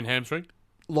 Like a strained hamstring?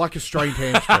 Like a strained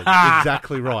hamstring.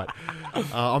 Exactly right.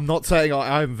 I'm not saying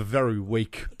I'm a very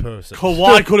weak person.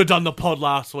 Kawhi could have done the pod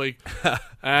last week.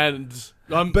 And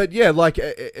But yeah, like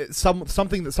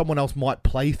something that someone else might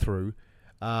play through,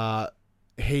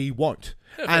 he won't.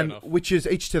 Yeah, fair enough. Which is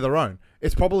each to their own.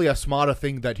 It's probably a smarter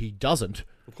thing that he doesn't.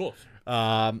 Of course.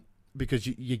 Because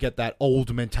you get that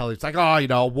old mentality. It's like,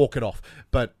 I'll walk it off.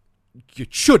 But you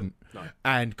shouldn't. No.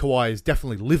 And Kawhi is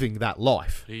definitely living that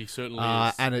life. He certainly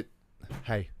is. And it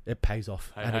pays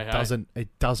off.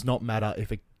 It does not matter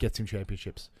if it gets him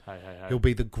championships. He'll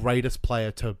be the greatest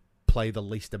player to play the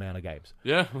least amount of games.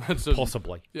 Yeah.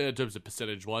 Possibly. Yeah, in terms of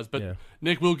percentage-wise. But, yeah.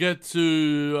 Nick, we'll get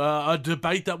to a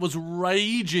debate that was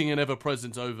raging and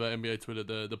ever-present over NBA Twitter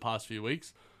the past few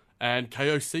weeks. And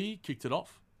KOC kicked it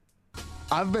off.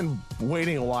 I've been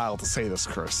waiting a while to say this,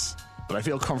 Chris, but I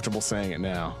feel comfortable saying it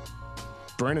now.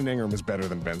 Brandon Ingram is better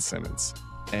than Ben Simmons.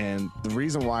 And the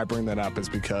reason why I bring that up is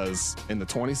because in the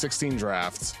 2016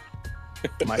 draft,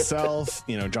 myself,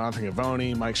 Jonathan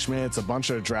Gavoni, Mike Schmitz, a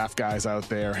bunch of draft guys out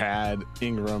there had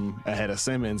Ingram ahead of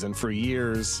Simmons. And for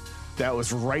years, that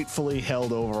was rightfully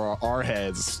held over our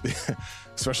heads,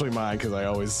 especially mine, because I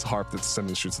always harp that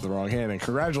Simmons shoots with the wrong hand. And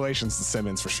congratulations to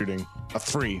Simmons for shooting a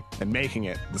 3 and making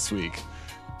it this week.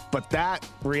 But that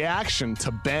reaction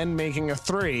to Ben making a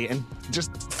 3 and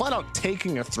just flat out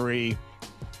taking a 3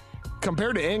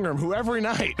 compared to Ingram, who every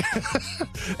night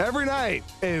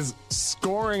is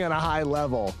scoring at a high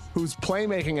level, who's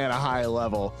playmaking at a high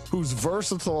level, who's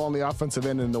versatile on the offensive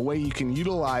end in the way you can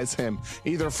utilize him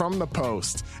either from the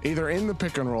post, either in the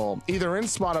pick and roll, either in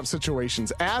spot-up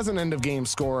situations as an end-of-game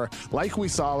scorer, like we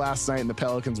saw last night in the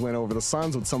Pelicans win over the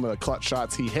Suns with some of the clutch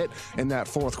shots he hit in that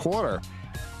fourth quarter.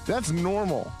 That's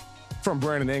normal from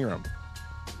Brandon Ingram.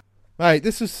 Mate,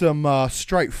 this is some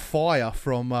straight fire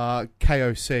from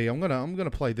KOC. I'm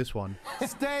gonna play this one.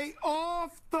 Stay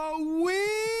off the weed.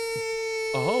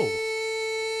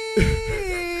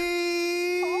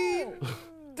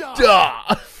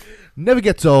 Duh. Never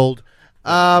gets old.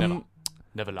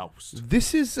 Never lost.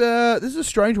 This is a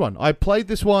strange one. I played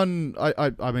this one.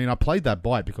 I played that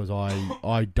bite because I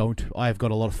have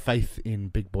got a lot of faith in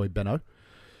Big Boy Benno.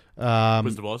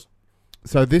 Wisdom was.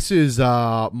 So this is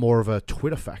more of a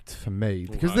Twitter fact for me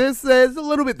because there's a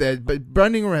little bit there, but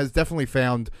Brandon Ingram has definitely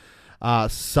found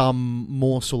some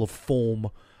morsel of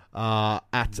form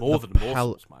at more than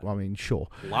morsels, mate. I mean, sure,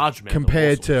 large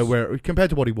compared to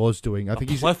what he was doing. I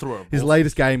think his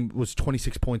latest game was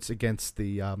 26 points against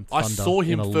the Thunder. I saw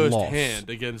him firsthand loss.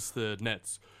 Against the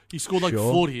Nets. He scored like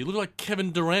 40. He looked like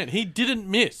Kevin Durant. He didn't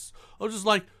miss. I was just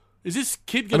like, is this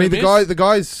kid going to miss?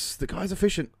 The guy's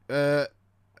efficient.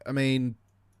 55%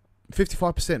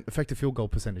 effective field goal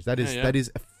percentage. That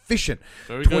is efficient.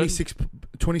 Very 26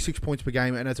 points per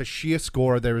game, and as a sheer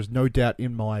scorer, there is no doubt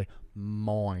in my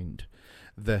mind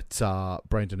that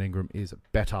Brandon Ingram is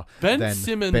better than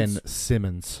Simmons Ben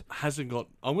Simmons. Hasn't got.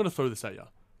 I'm going to throw this at you.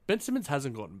 Ben Simmons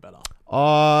hasn't gotten better.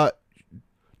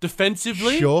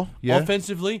 Defensively, sure, yeah.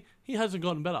 Offensively, he hasn't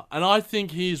gotten better. And I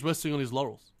think he's resting on his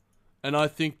laurels. And I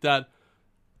think that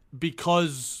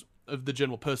because of the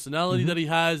general personality that he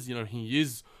has, he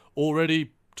is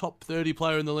already top 30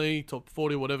 player in the league, top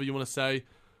 40, whatever you want to say.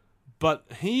 But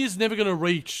he is never going to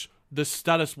reach the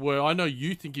status where I know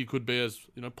you think he could be as,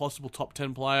 possible top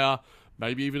 10 player,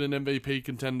 maybe even an MVP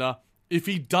contender, if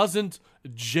he doesn't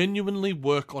genuinely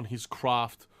work on his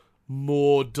craft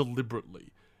more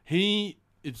deliberately.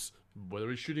 It's whether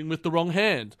he's shooting with the wrong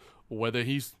hand or whether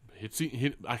he's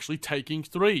actually taking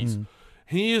threes.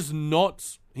 He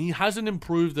hasn't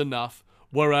improved enough,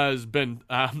 whereas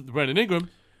Brandon Ingram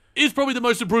is probably the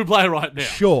most improved player right now.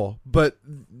 Sure, but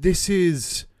this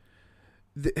is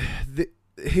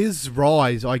his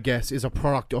rise, I guess, is a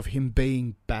product of him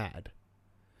being bad.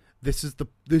 This is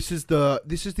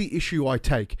the issue I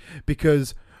take,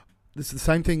 because this is the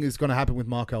same thing is going to happen with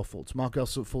Markelle Fultz. Markelle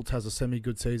Fultz has a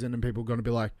semi-good season, and people are going to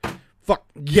be like, "Fuck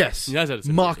yes, he has had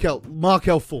a Markelle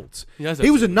Fultz."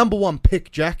 He was a number one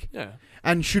pick, Jack. Yeah.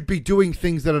 And should be doing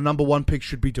things that a number one pick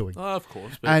should be doing. Of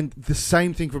course. And the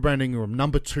same thing for Brandon Ingram,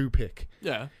 number 2 pick.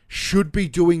 Yeah. Should be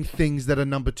doing things that a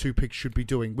number 2 pick should be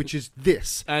doing, which is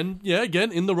this. And yeah,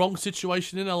 again, in the wrong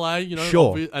situation in LA,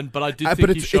 Sure. But I did think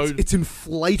he showed... It's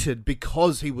inflated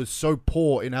because he was so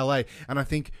poor in LA, and I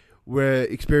think we're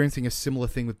experiencing a similar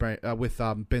thing with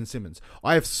Ben Simmons.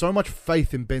 I have so much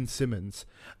faith in Ben Simmons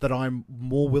that I'm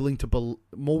more willing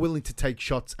to take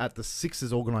shots at the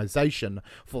Sixers organization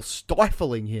for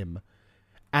stifling him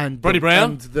and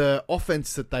the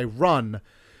offense that they run,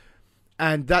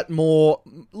 and that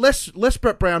less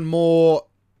Brett Brown, more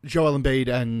Joel Embiid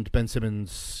and Ben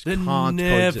Simmons. They're can't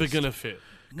never coexist. gonna fit.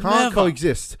 Can't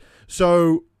coexist.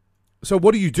 So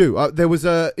what do you do? There was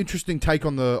a interesting take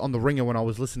on the Ringer when I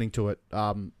was listening to it,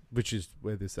 which is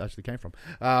where this actually came from.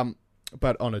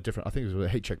 But on a different, I think it was a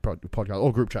Heat Check podcast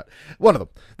or group chat. One of them.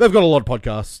 They've got a lot of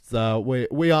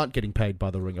podcasts. We aren't getting paid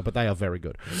by the Ringer, but they are very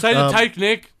good. Say the take,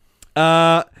 Nick.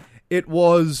 It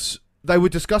was, they were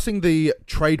discussing the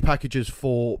trade packages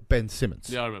for Ben Simmons.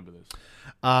 Yeah, I remember this.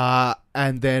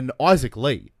 And then Isaac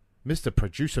Lee, Mr.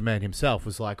 Producer Man himself,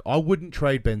 was like, I wouldn't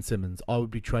trade Ben Simmons. I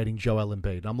would be trading Joel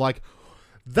Embiid. And I'm like,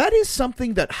 that is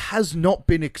something that has not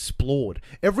been explored.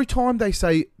 Every time they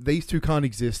say these two can't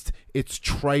exist, it's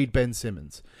trade Ben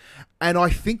Simmons. And I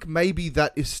think maybe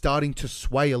that is starting to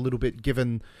sway a little bit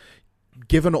given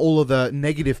all of the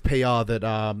negative PR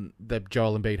that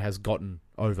Joel Embiid has gotten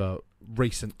over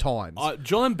recent times.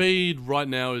 Joel Embiid right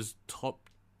now is top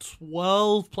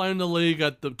 12 player in the league,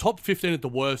 at the top 15 at the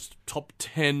worst, top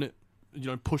 10,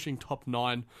 pushing top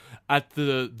 9 at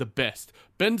the best.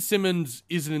 Ben Simmons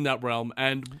isn't in that realm,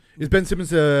 and is Ben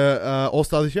Simmons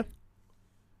All-Star this year?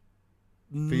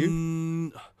 For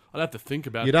you? I'd have to think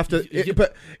about You'd have to,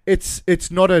 but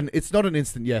it's not an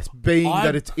instant yes,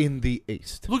 that it's in the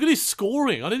East. Look at his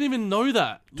scoring. I didn't even know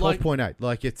that. 12.8.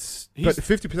 But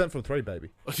 50% from 3, baby.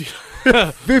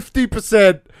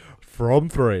 50% from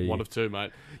 3. One of 2,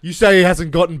 mate. You say he hasn't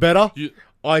gotten better.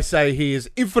 I say he has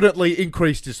infinitely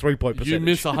increased his 3-point percentage. You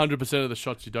miss 100% of the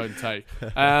shots you don't take.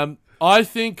 I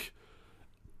think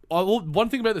one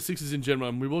thing about the Sixers in general,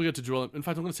 and we will get to Joel. In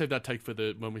fact, I'm going to save that take for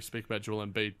when we speak about Joel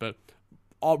Embiid. But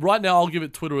right now, I'll give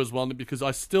it Twitter as well, because I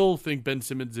still think Ben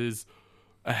Simmons is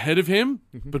ahead of him.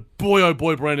 Mm-hmm. But boy, oh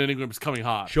boy, Brandon Ingram is coming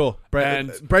hard. Sure,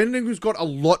 Brandon Ingram's got a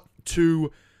lot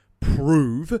to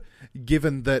prove,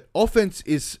 given that offense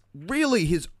is really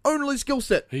his only skill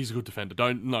set. He's a good defender.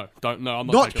 I'm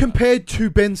not compared to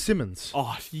Ben Simmons.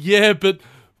 Oh yeah, but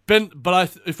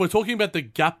if we're talking about the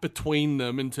gap between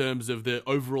them in terms of their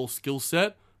overall skill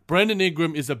set, Brandon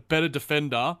Ingram is a better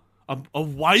defender, a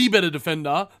way better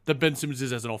defender than Ben Simmons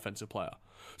is as an offensive player.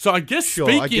 So I guess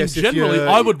generally,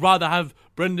 I would rather have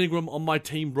Brandon Ingram on my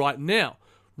team right now.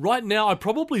 Right now, I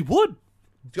probably would.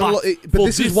 But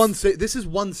this is one season. This is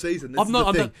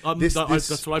the thing.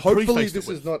 That's what I hopefully this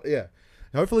is not. Yeah.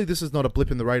 Hopefully this is not a blip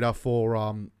in the radar for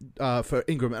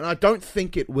Ingram, and I don't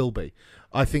think it will be.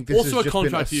 I think this also has just a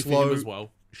contract been a year slow. for him as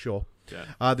well. Sure.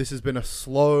 Yeah. This has been a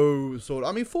slow sort of...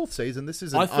 I mean, 4th season. This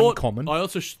isn't uncommon. I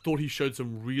also thought he showed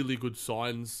some really good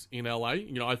signs in LA.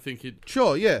 I think it...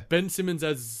 Sure, yeah. Ben Simmons,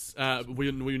 as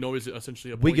we know, is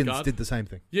essentially a point Wiggins guard. did the same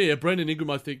thing. Yeah. Brandon Ingram,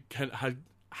 I think,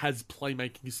 has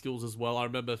playmaking skills as well. I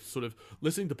remember sort of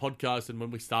listening to podcasts, and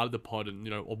when we started the pod and,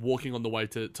 walking on the way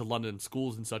to London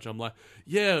schools and such, I'm like,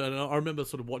 yeah, and I remember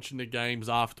sort of watching the games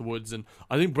afterwards, and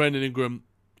I think Brandon Ingram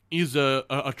is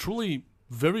a truly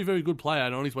very, very good player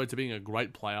and on his way to being a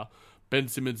great player. Ben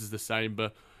Simmons is the same,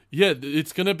 but Yeah,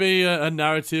 it's going to be a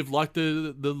narrative like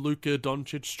the Luka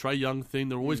Doncic, Trae Young thing.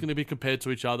 They're always going to be compared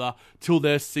to each other till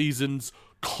their seasons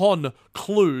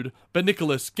conclude. But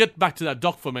Nicholas, get back to that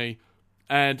doc for me.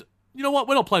 And you know what?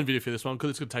 We're not playing video for this one because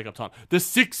it's going to take up time. The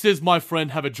Sixers, my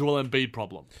friend, have a Joel Embiid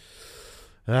problem.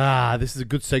 This is a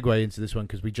good segue into this one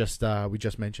because we just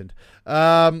mentioned.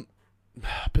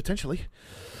 Potentially.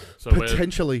 So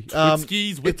Potentially.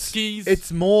 Whitskis.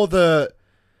 It's more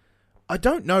I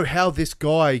don't know how this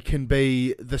guy can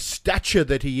be the stature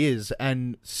that he is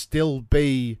and still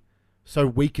be so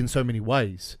weak in so many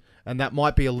ways. And that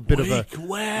might be a bit of a take. That's okay.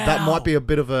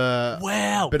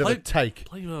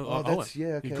 You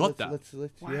got that. Let's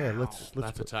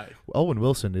That's a take. Owen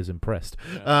Wilson is impressed.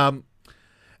 Yeah.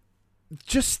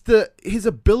 Just his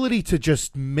ability to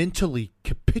just mentally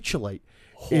capitulate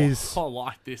is. I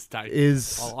like this take.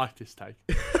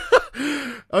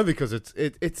 Only because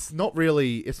it's not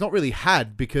really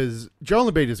had because Joel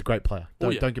Embiid is a great player.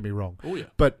 Don't get me wrong. Oh yeah.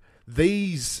 But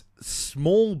these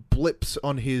small blips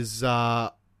on his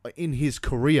in his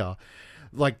career,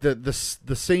 like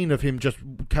the scene of him just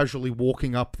casually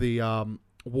walking up the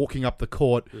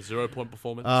court, the 0 point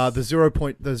performance, the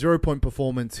 0 point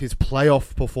performance, his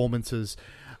playoff performances.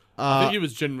 I think he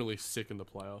was generally sick in the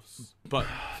playoffs, but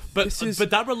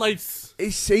that relates. He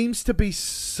seems to be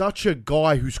such a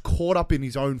guy who's caught up in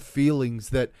his own feelings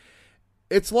that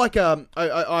it's like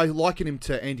I liken him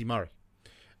to Andy Murray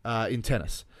in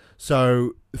tennis.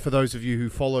 So for those of you who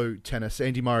follow tennis,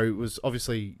 Andy Murray was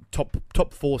obviously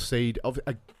top 4 seed,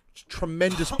 a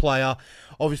tremendous player,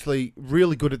 obviously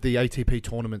really good at the ATP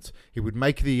tournaments. He would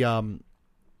make the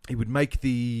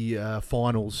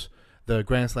finals. The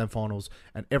Grand Slam finals,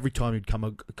 and every time he'd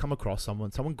come across someone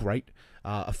great,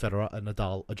 a Federer, a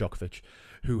Nadal, a Djokovic,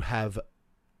 who have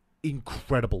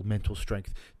incredible mental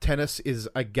strength. Tennis is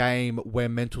a game where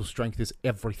mental strength is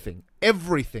everything.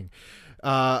 Everything.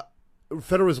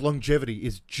 Federer's longevity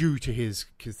is due to his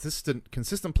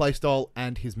consistent play style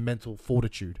and his mental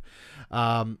fortitude.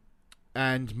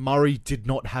 And Murray did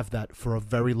not have that for a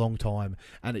very long time,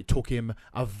 and it took him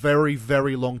a very,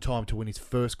 very long time to win his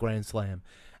first Grand Slam.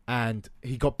 And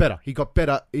he got better. He would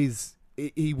crack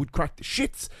the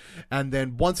shits. And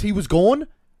then once he was gone,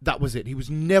 that was it. He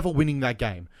was never winning that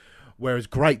game. Whereas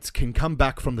greats can come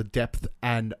back from the depth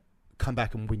and come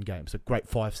back and win games. So great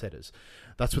 5-setters.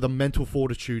 That's with a mental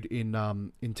fortitude in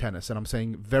tennis. And I'm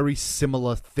seeing very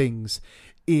similar things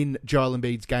in Joel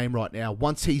Embiid's game right now.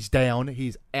 Once he's down,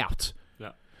 he's out.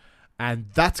 Yeah. And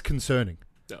that's concerning.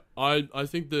 Yeah. I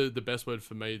think the best word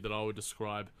for me that I would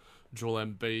describe Joel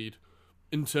Embiid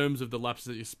in terms of the lapses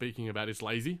that you're speaking about is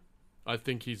lazy. I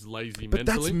think he's lazy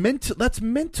mentally. That's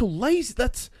mental lazy.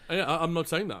 I'm not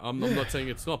saying that. I'm not saying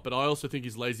it's not, but I also think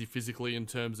he's lazy physically in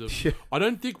terms of... I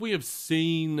don't think we have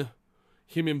seen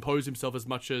him impose himself as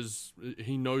much as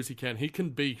he knows he can. He can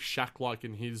be Shaq-like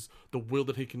in the will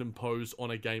that he can impose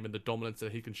on a game and the dominance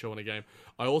that he can show in a game.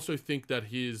 I also think that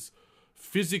his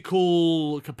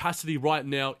physical capacity right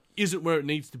now isn't where it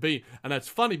needs to be. And that's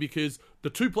funny because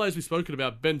the two players we've spoken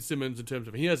about, Ben Simmons in terms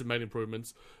of he hasn't made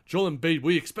improvements, Joel Embiid,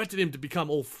 we expected him to become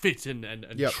all fit and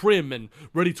trim and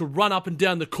ready to run up and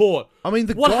down the court. I mean,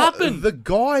 what happened? The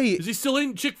guy... Is he still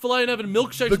in Chick-fil-A and having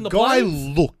milkshakes in the guy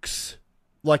planes? looks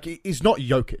like he's not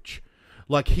Jokic.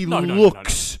 Like he looks... No.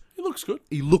 He looks good.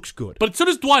 He looks good. But so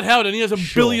does Dwight Howard, and he has a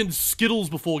billion Skittles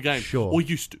before game. Sure. Or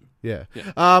used to. Yeah.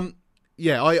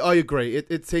 Yeah, I agree.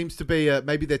 It seems to be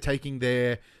maybe they're taking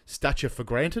their stature for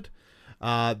granted.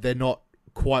 They're not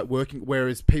quite working.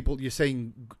 Whereas you're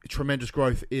seeing tremendous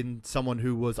growth in someone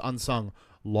who was unsung,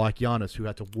 like Giannis, who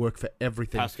had to work for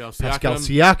everything. Pascal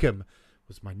Siakam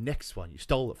was my next one. You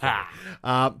stole it from me.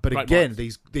 But Great again,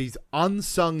 minds. these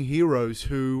unsung heroes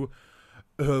who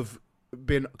have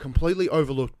been completely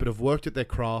overlooked, but have worked at their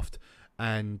craft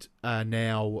and are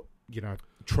now,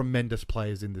 tremendous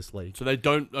players in this league. So they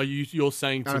don't. You're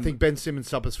saying? And I think Ben Simmons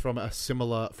suffers from a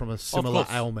similar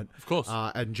ailment. Of course.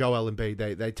 And Joel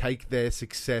Embiid, they take their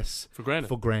success for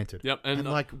granted. Yep. And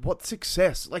what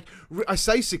success? Like I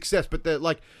say success, but they're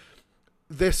like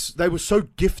they were so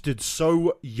gifted,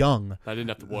 so young. They didn't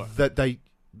have to work. That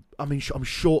I'm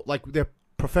sure, like they're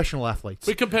professional athletes.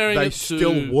 We're comparing. They it to,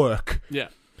 still work. Yeah.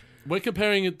 We're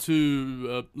comparing it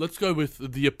to, let's go with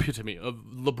the epitome of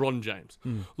LeBron James.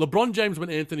 LeBron James,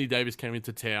 when Anthony Davis came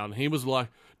into town, he was like,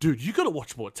 dude, you got to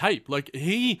watch more tape. Like,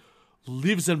 he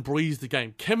lives and breathes the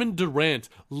game. Kevin Durant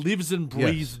lives and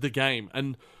breathes the game.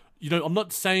 And, I'm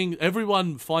not saying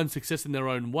everyone finds success in their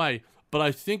own way, but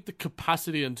I think the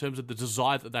capacity in terms of the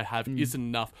desire that they have isn't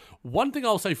enough. One thing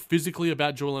I'll say physically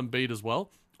about Joel Embiid as well,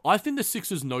 I think the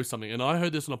Sixers know something, and I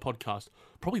heard this on a podcast.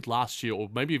 probably last year or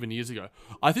maybe even years ago.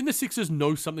 I think the Sixers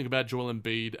know something about Joel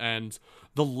Embiid, and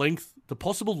the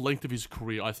possible length of his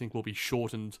career, I think, will be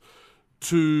shortened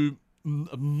to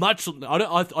much. I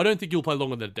don't think he'll play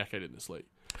longer than a decade in this league.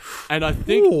 And I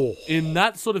think in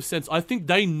that sort of sense, I think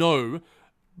they know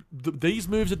these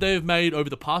moves that they have made over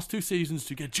the past 2 seasons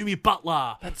to get Jimmy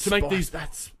Butler it's spicy.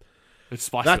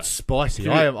 That's spicy.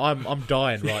 I'm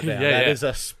dying right now. That is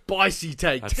a spicy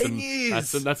take. That's 10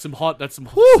 years. That's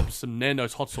some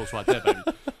Nando's hot sauce right there, baby.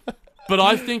 But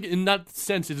I think in that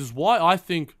sense, it is why I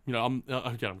think, I'm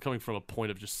coming from a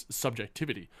point of just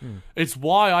subjectivity. It's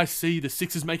why I see the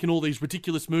Sixers making all these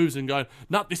ridiculous moves and going,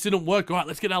 nah, this didn't work. All right,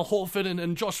 let's get Al Horford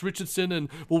and Josh Richardson and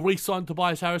we'll re-sign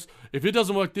Tobias Harris. If it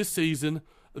doesn't work this season,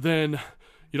 then,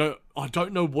 I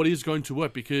don't know what is going to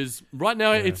work, because right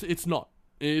now it's not.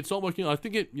 It's not working. I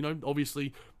think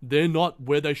obviously they're not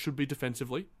where they should be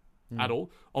defensively at all.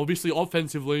 Obviously,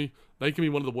 offensively, they can be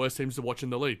one of the worst teams to watch in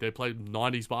the league. They play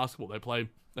 90s basketball.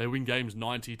 They win games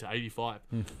 90 to 85.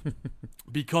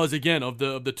 Because, again, of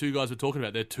the two guys we're talking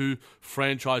about, they're 2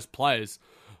 franchise players.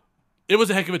 It was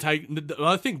a heck of a take.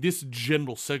 I think this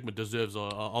general segment deserves a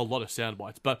lot of sound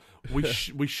bites. But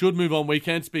we should move on. We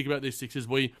can speak about these Sixers.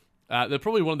 They're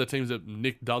probably one of the teams that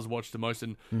Nick does watch the most,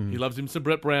 and he loves him some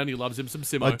Brett Brown. He loves him some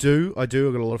Simo. I do. I've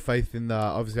got a lot of faith in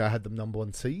obviously I had them number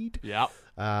 1 seed. Yeah.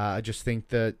 I just think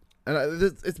that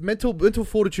it's mental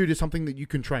fortitude is something that you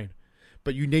can train,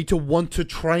 but you need to want to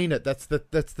train it. That's the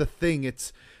thing.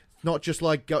 It's not just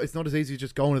it's not as easy as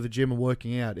just going to the gym and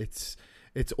working out. It's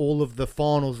all of the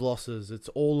finals losses. It's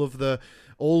all of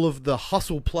the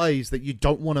hustle plays that you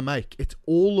don't want to make. It's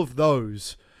all of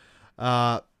those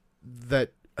that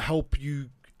help you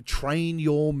train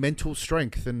your mental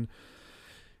strength. And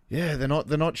yeah, they're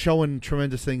not showing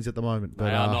tremendous things at the moment,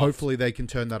 but hopefully they can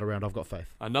turn that around. I've got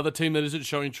faith. Another team that isn't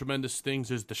showing tremendous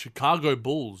things is the Chicago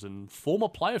Bulls, and former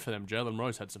player for them, Jalen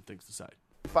Rose, had some things to say.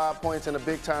 5 points and a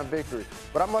big-time victory.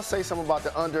 But I must say something about the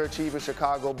underachieving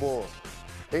Chicago Bulls.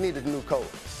 They need a new coach.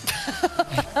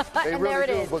 They really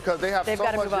do, because they have so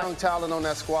much young talent on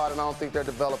that squad, and I don't think they're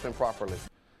developing properly.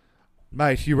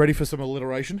 Mate, you ready for some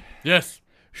alliteration? Yes.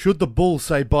 Should the Bulls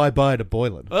say bye-bye to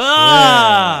Boylen?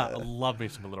 I love me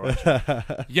some alliteration.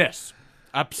 Yes.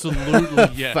 Absolutely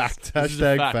yes. Fact.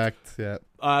 Hashtag fact. Yeah.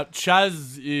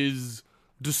 Chaz is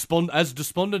as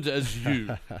despondent as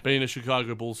you, being a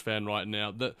Chicago Bulls fan right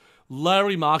now. That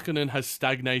Larry Markkinen has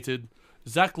stagnated.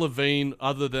 Zach LaVine,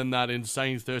 other than that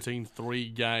insane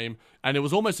 13-3 game, and it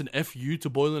was almost an FU to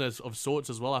Boylen of sorts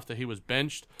as well after he was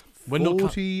benched.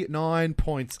 49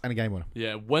 points and a game winner.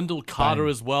 Yeah, Wendell Carter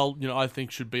as well, I think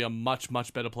should be a much,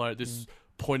 much better player at this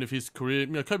point of his career.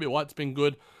 Kobe White's been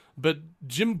good, but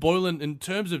Jim Boylen, in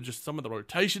terms of just some of the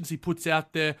rotations he puts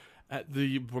out there, at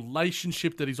the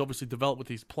relationship that he's obviously developed with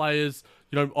his players,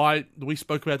 we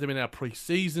spoke about them in our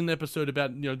preseason episode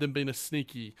about, them being a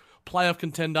sneaky playoff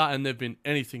contender, and they've been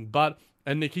anything but.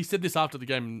 And Nick, he said this after the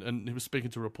game, and he was speaking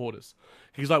to reporters.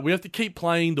 He's like, we have to keep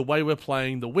playing the way we're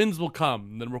playing. The wins will come.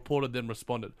 And the reporter then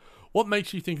responded, what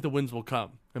makes you think the wins will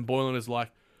come? And Boylen is like,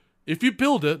 if you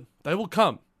build it, they will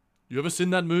come. You ever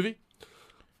seen that movie?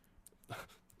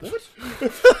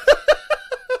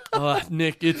 What?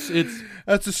 Nick, it's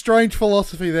that's a strange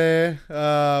philosophy there.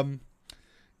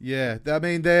 Yeah, I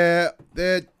mean they're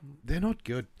not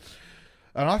good,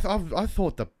 and I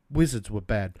thought the Wizards were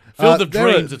bad. Field of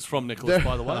Dreams, it's from Nicholas,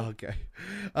 by the way. Okay,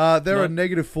 they're a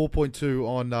negative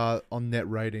 4.2 on net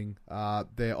rating.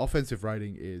 Their offensive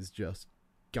rating is just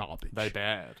garbage. They're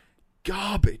bad.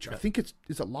 Garbage. I think is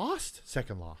it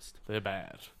second last. They're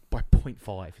bad by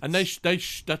 0.5. And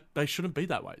they shouldn't be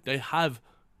that way. They have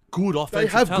good offensive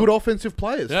They have talent. good offensive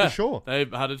players, yeah, for sure. They've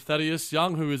had Thaddeus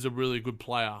Young, who is a really good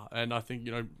player. And I think,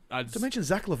 to mention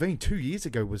Zach LaVine 2 years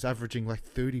ago was averaging like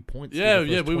 30 points. Yeah,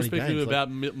 we were speaking about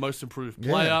most improved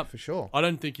player. Yeah, for sure. I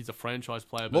don't think he's a franchise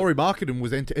player. Lauri Markkinen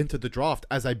was entered the draft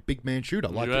as a big man shooter.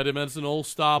 You had him as an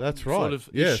all-star That's right. sort of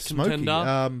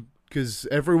contender. Because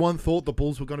everyone thought the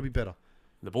Bulls were going to be better.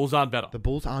 The Bulls aren't better. The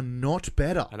Bulls are not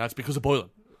better. And that's because of Boylen.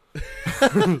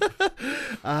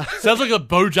 Sounds like a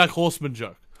BoJack Horseman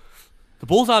joke. The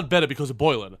Bulls aren't better because of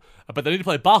Boylen, but they need to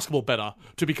play basketball better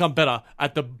to become better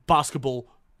at the basketball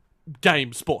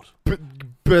game sport.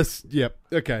 Yep.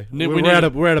 Okay. We're out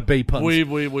of B puns.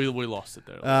 We lost it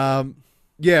there.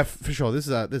 Yeah, for sure. This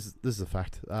is a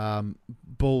fact.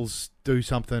 Bulls do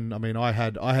something. I mean, I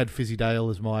had Fizzy Dale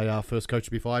as my first coach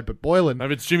to be fired, but Boylen.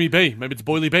 Maybe it's Jimmy B. Maybe it's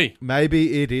Boily B.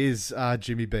 Maybe it is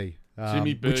Jimmy B.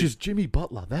 Jimmy B. Which is Jimmy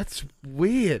Butler. That's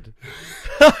weird.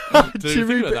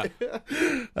 Jimmy think about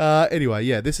that. Anyway,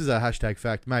 yeah, this is a hashtag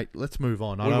fact, mate. Let's move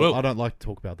on. I don't like to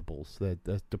talk about the Bulls. They're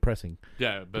depressing.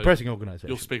 Yeah, but depressing organization.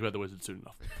 You'll speak about the Wizards soon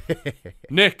enough.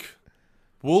 Nick,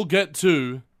 we'll get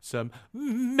to some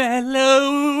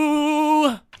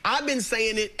Melo. I've been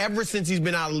saying it ever since he's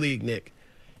been out of the league, Nick.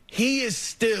 He is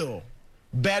still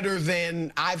better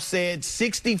than, I've said,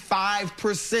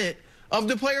 65% of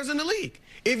the players in the league.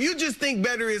 If you just think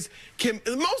better is,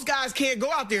 most guys can't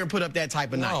go out there and put up that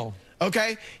type of night.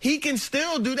 Okay? He can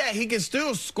still do that. He can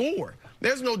still score.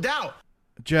 There's no doubt.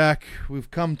 Jack, we've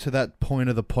come to that point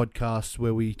of the podcast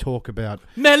where we talk about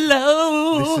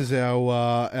Melo. This is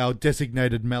our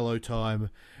designated Melo time.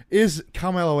 Is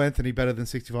Carmelo Anthony better than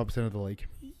 65% of the league?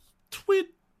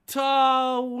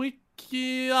 Twitter,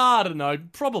 Wiki, I don't know.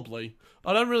 Probably.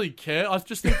 I don't really care. I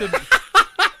just think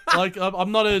that, like,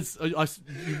 I'm not as.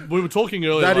 We were talking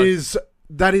earlier.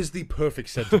 That is the perfect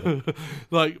sentiment.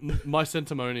 Like, my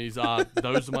sentimonies are,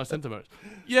 those are my sentimonies.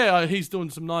 Yeah, he's doing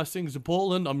some nice things in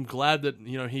Portland. I'm glad that,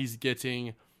 he's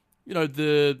getting,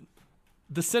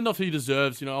 the send-off he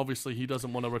deserves. Obviously he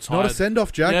doesn't want to retire. It's not a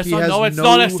send-off, Jack. Yes, I know it's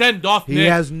not a send-off, He Nick.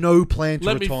 has no plan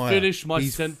to retire. Let me finish my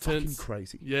He's sentence. Fucking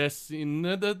crazy. Yes,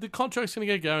 the contract's going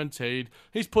to get guaranteed.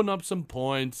 He's putting up some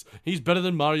points. He's better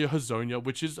than Mario Hezonja,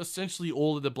 which is essentially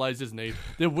all that the Blazers need.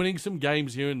 They're winning some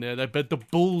games here and there. They bet the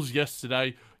Bulls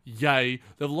yesterday. Yay.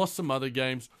 They've lost some other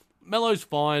games. Melo's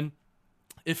fine.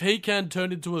 If he can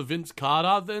turn into a Vince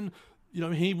Carter, then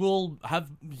he will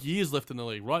have years left in the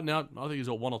league. Right now, I think he's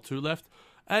got 1 or 2 left.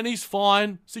 And he's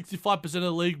fine. 65% of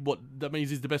the league. What that means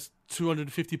he's the best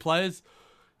 250 players.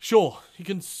 Sure, he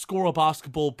can score a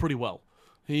basketball pretty well.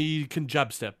 He can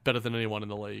jab step better than anyone in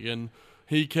the league, and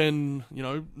he can,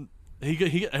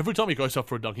 he every time he goes up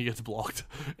for a dunk, he gets blocked.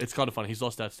 It's kind of funny. He's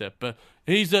lost that step, but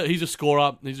he's a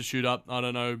scorer. He's a shooter. I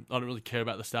don't know. I don't really care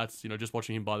about the stats. Just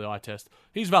watching him by the eye test,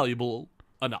 he's valuable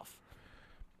enough.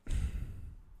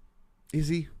 Is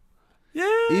he?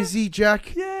 Yeah. Is he,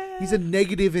 Jack? Yeah. He's a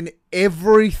negative in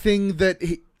everything that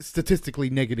statistically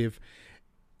negative.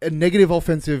 A negative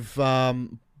offensive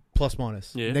plus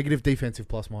minus. Yeah. Negative defensive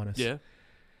plus minus. Yeah.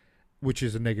 Which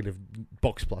is a negative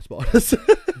box plus minus.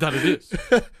 That it is.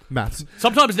 Maths.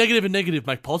 Sometimes negative and negative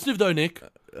make positive though, Nick.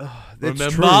 That's Remember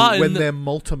true when they're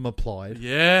multiplied.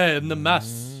 Yeah, in the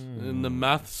maths. In the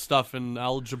math stuff and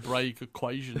algebraic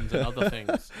equations and other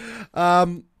things.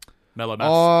 Melo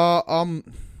maths.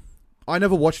 I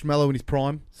never watched Melo in his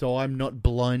prime, so I'm not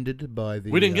blinded by the...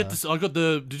 We didn't get this.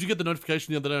 Did you get the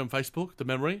notification the other day on Facebook, the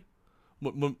memory?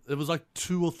 It was like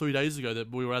 2 or 3 days ago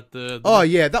that we were at the Oh,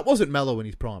 yeah, that wasn't Melo in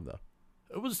his prime, though.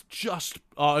 It was just...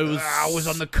 it was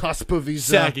on the cusp of his...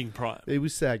 sagging prime. It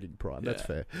was sagging prime, that's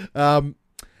fair.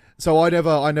 So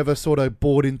I never sort of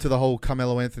bought into the whole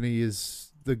Carmelo Anthony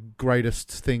is the greatest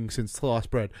thing since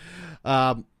sliced bread.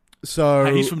 So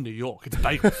hey, he's from New York. It's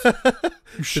bagels.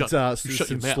 Shut your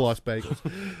mouth. Sliced bagels.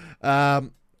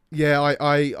 I'm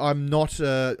not.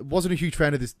 Wasn't a huge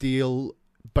fan of this deal,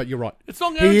 but you're right. It's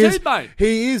not guaranteed, mate.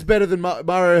 He is better than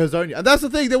Mario Hezonja, and that's the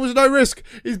thing. There was no risk.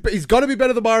 He's got to be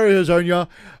better than Mario Hezonja.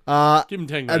 Give him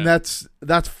 10 grand, and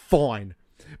that's fine.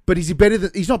 But is he better than?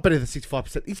 He's not better than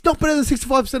 65%. He's not better than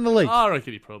 65% of the league. I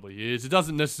reckon he probably is. It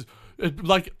doesn't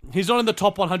necessarily he's not in the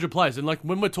top 100 players, and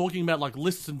when we're talking about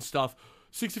lists and stuff.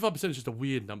 65% is just a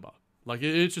weird number.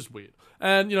 It's just weird.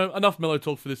 And, enough Melo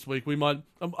talk for this week.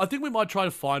 I think we might try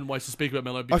to find ways to speak about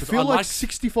Melo. Because I feel like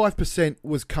 65%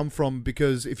 was come from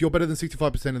because if you're better than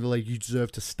 65% of the league, you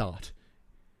deserve to start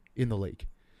in the league.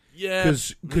 Yeah.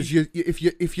 Because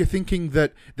if you're thinking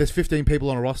that there's 15 people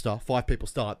on a roster, 5 people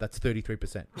start, that's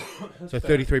 33%. So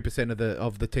 33%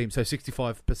 of the team. So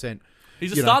 65%.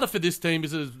 He's a starter for this team.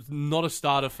 He's not a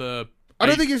starter for... I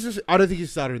don't think he's a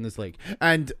starter in this league.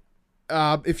 And...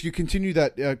 if you continue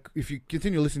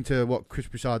listening to what Chris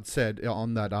Broussard said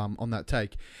on that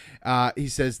take, he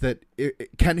says that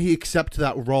can he accept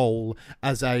that role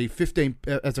as a 15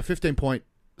 point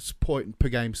per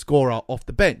game scorer off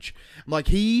the bench?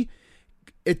 It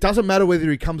doesn't matter whether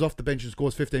he comes off the bench and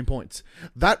scores 15 points.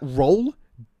 That role,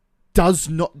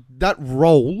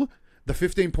 the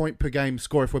 15 point per game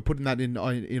score, if we're putting that in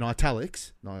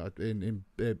italics, in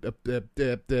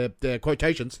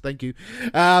quotations, thank you.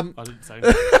 I didn't say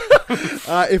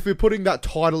that. If we're putting that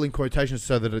title in quotations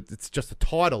so that it's just a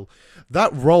title,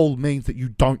 that role means that you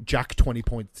don't jack 20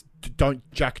 points, don't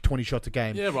jack 20 shots a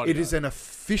game. Yeah, right. It is an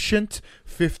efficient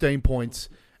 15 points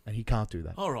and he can't do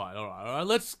that. All right.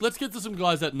 Let's get to some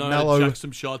guys that know Mellow- how to jack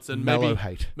some shots, and mellow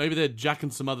hate. maybe they're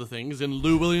jacking some other things. And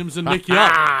Lou Williams and Nick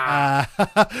Young.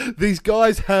 These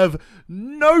guys have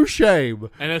no shame.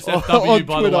 NSFW, on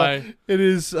by the Twitter. way. It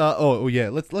is. Yeah.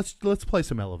 Let's play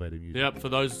some elevator music. Yep, for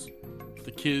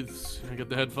the kids, get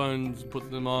the headphones,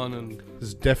 put them on, and This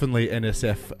is definitely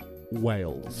NSF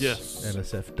Wales. Yes.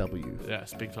 NSFW.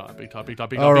 yes, big time.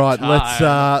 All right,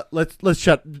 time. let's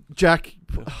chat. Jack,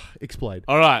 explain.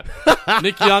 All right.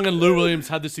 Nick Young and Lou Williams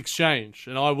had this exchange,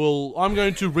 and I'm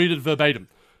going to read it verbatim.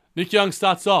 Nick Young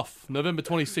starts off, November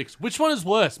 26th. Which one is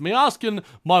worse, me asking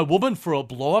my woman for a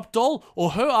blow-up doll,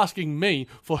 or her asking me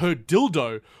for her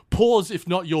dildo? Pause, if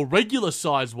not your regular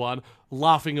size one.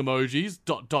 Laughing emojis, ...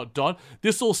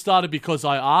 This all started because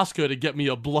I asked her to get me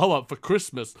a blow-up for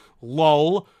Christmas.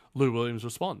 Lol. Lou Williams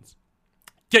responds,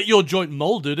 get your joint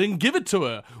molded and give it to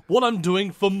her. What I'm doing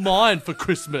for mine for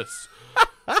Christmas.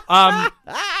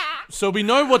 So we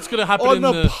know what's going to happen On in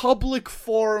the the public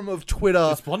forum of Twitter.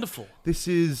 It's wonderful. This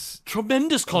is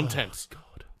Tremendous content. Oh,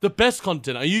 God. The best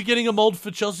content. Are you getting a mold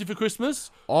for Chelsea for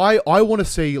Christmas? I want to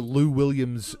see Lou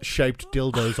Williams shaped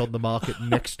dildos on the market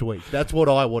next week. That's what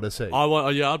I want to see.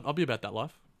 I'll be about that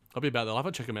life.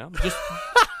 I'll check them out. Just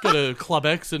go to Club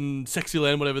X and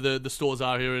Sexyland, whatever the stores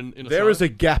are here in Australia. There is a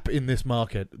gap in this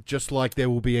market, just like there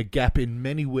will be a gap in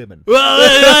many women. Whoa.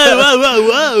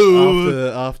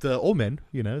 After or men,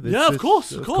 Yeah, of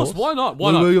course. Why not?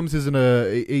 Lou Williams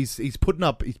isn't he's putting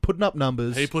up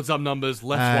numbers. He puts up numbers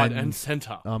left, right, and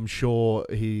centre. I'm sure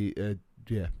he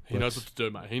knows what to do,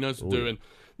 mate. He knows what to do. And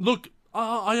look,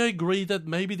 I agree that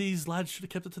maybe these lads should have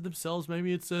kept it to themselves.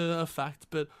 Maybe it's a fact,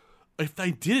 but if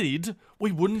they did,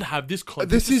 we wouldn't have this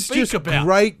content This to is speak just about.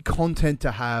 great content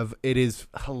to have. It is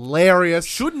hilarious.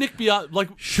 Should Nick be like?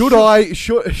 Should Are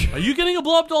you getting a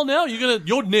blow-up doll now?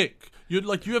 You're Nick. You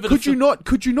have. Could you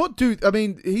not do? I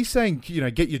mean, he's saying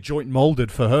get your joint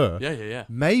molded for her. Yeah.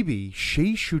 Maybe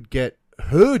she should get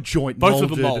her joint Both of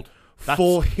molded them mold.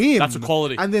 for him. That's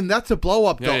equality. And then that's a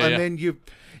blow-up doll. Yeah. And then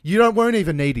you won't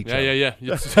even need each other. Yeah.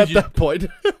 At that point.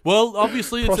 Well,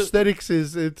 obviously, prosthetics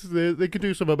they could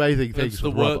do some amazing things.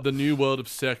 It's the new world of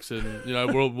sex, and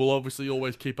we'll obviously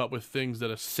always keep up with things that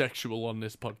are sexual on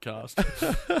this podcast.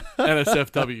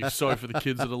 NSFW. Sorry for the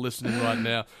kids that are listening right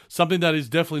now. Something that is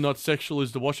definitely not sexual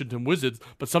is the Washington Wizards,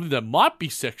 but something that might be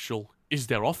sexual is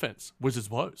their offense. Wizards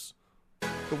woes.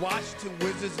 The Washington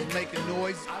Wizards are making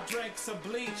noise. I drank some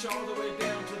bleach all the way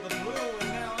down to the blue, and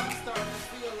now I'm starting to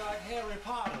feel like Harry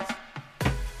Potter.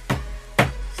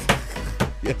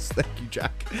 Yes, thank you,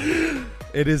 Jack.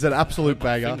 It is an absolute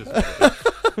banger.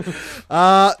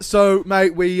 So,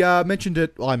 mate, we mentioned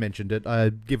it. I mentioned it. I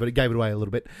gave it away a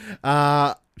little bit.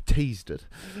 Teased it.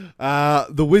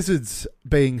 The Wizards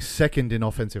being second in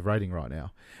offensive rating right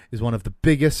now is one of the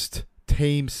biggest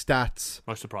team stats.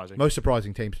 Most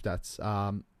surprising team stats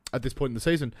at this point in the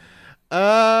season.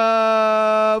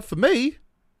 For me,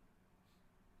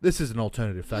 this is an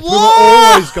alternative fact. What? We were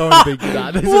always going to be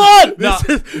that. What?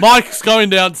 Mike's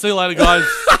going down. See you later, guys.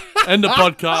 End the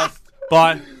podcast.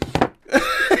 Bye.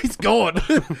 He's gone.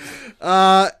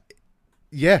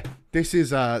 Yeah, this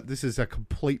is a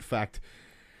complete fact.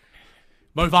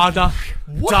 Mo Wagner,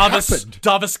 What happened?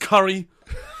 Davis Curry,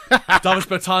 Davis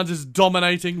Bertans is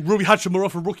dominating. Ruby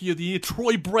Hachimura for Rookie of the Year.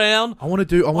 Troy Brown. I want to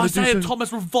do Isaiah some.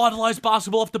 Thomas revitalized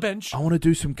basketball off the bench. I want to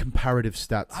do some comparative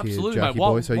stats Absolutely, here, Jackie mate.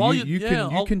 boy. So you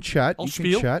can chat. I'll You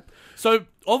spiel. can chat. So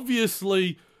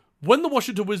obviously, when the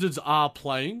Washington Wizards are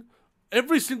playing,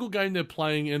 every single game they're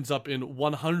playing ends up in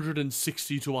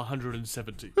 160 to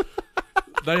 170.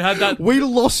 They had that. We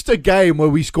lost a game where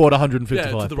we scored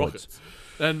 155 to the points. Rockets.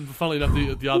 And funnily enough,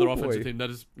 the other Oh, offensive boy. team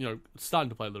that is, starting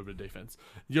to play a little bit of defense.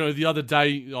 The other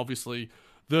day, obviously,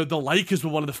 the Lakers were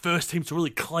one of the first teams to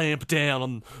really clamp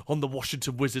down on the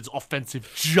Washington Wizards'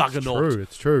 offensive juggernaut.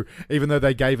 It's true. Even though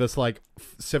they gave us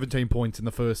 17 points in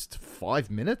the first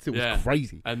 5 minutes, it was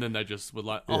crazy. And then they just were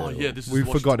like, this is we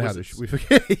Washington forgot how to Wizards. shoot. We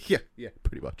forget. yeah,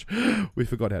 pretty much. We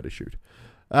forgot how to shoot.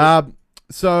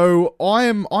 So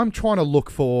I'm trying to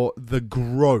look for the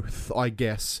growth, I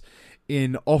guess,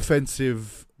 in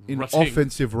offensive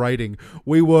rating.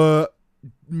 We were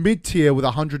mid-tier with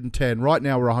 110. Right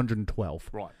now we're 112.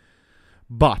 Right.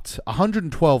 But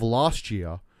 112 last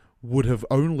year would have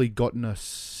only gotten us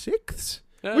 6th,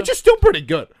 which is still pretty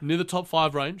good. Near the top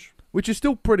 5 range. Which is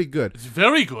still pretty good. It's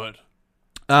very good.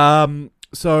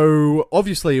 So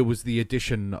obviously it was the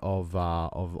addition of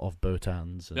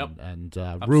Bertans and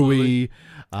Rui,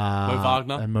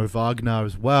 Mo Wagner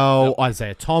as well.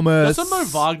 Isaiah Thomas. Doesn't Mo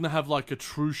Wagner have like a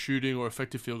true shooting or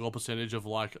effective field goal percentage of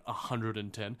like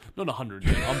 110? Not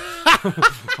 110.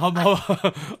 I'm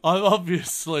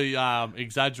obviously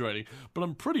exaggerating, but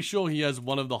I'm pretty sure he has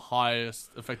one of the highest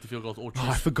effective field goals. Or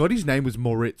I forgot his name was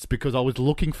Moritz because I was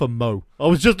looking for Mo. I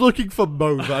was just looking for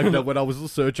Mo Wagner when I was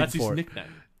searching That's for his it. nickname.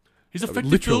 His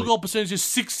effective field goal percentage is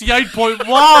 68.1.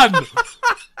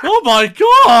 Oh my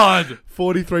god!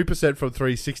 43% from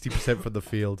 3, 60% from the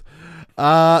field.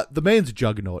 The man's a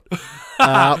juggernaut.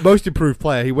 Most improved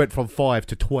player. He went from 5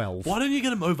 to 12. Why don't you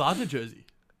get a Mo Wagner jersey?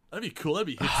 That'd be cool. That'd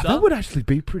be hipster. That would actually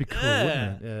be pretty cool,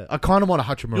 wouldn't it? Yeah. I kind of want a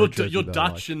Hachimura jersey. You're though,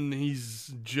 Dutch and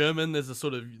he's German. There's a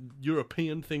sort of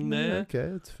European thing there. Okay,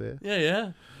 that's fair.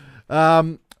 Yeah.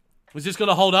 Was this going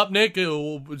to hold up, Nick?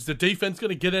 Or is the defense going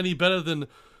to get any better than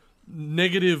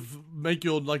negative? Make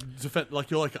your you're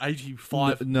like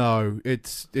 85. No,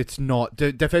 it's not.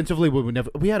 Defensively,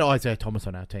 we had Isaiah Thomas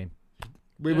on our team.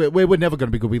 We were never going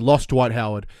to be good. We lost Dwight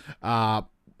Howard. Our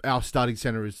starting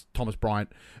center is Thomas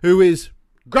Bryant, who is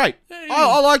great. Yeah,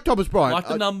 I like Thomas Bryant. Like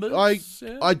the numbers.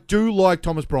 I do like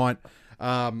Thomas Bryant.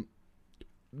 He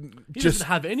doesn't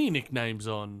have any nicknames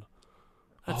on.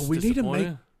 We need to make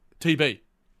TB.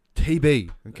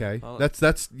 Okay, that's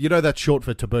that's short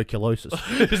for tuberculosis.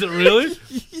 Is it really?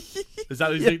 Is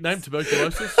that his nickname,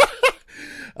 tuberculosis?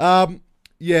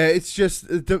 Yeah, it's just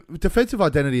defensive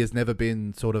identity has never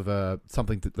been sort of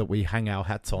something that we hang our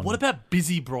hats on. What about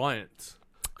Busy Bryant?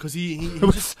 Because he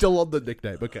was still on the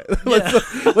nickname. Okay,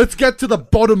 let's get to the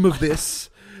bottom of this.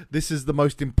 This is the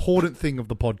most important thing of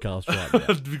the podcast right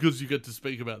now. Because you get to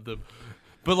speak about them.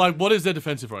 But, like, what is their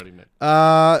defensive rating, Nick?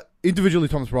 Individually,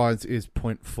 Thomas Bryant's is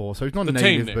 0.4, so it's not a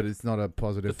negative, but it's not a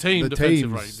positive. The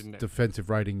team's defensive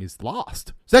rating is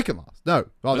second last. No,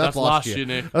 that's last year.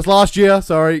 Nick. That's last year.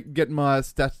 Sorry, getting my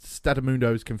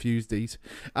Statamundos confused. These.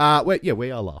 We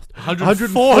are last.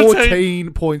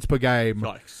 114 points per game.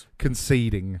 Yikes.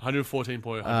 Conceding 114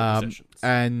 possessions.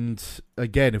 And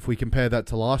again, if we compare that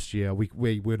to last year,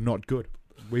 we were not good.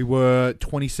 We were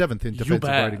 27th in defensive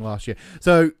rating last year.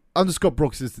 So under Scott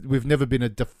Brooks, we've never been a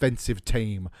defensive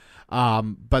team,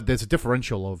 but there's a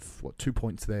differential of 2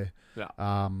 points there,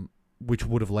 which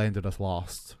would have landed us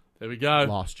last. There we go.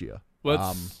 Last year.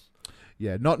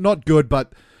 Not good,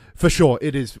 but for sure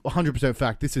it is 100%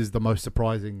 fact. This is the most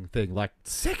surprising thing. Like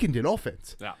second in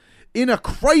offense. Yeah. In a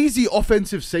crazy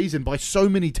offensive season by so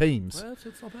many teams. Well,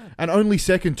 it's not bad. And only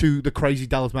second to the crazy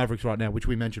Dallas Mavericks right now, which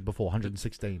we mentioned before,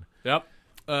 116. Yep.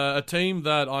 A team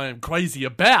that I am crazy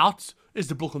about is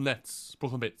the Brooklyn Nets.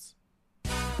 Brooklyn Bits.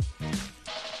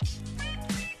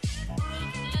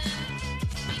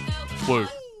 Woo.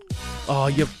 Oh,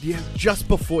 yeah, just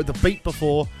before, the beat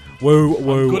before. Woo.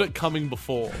 I'm good at coming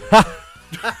before.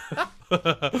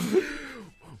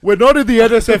 We're not in the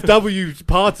NSFW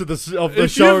parts of the show now.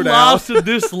 If you've lasted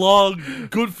this long,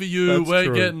 good for you. That's We're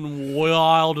true. Getting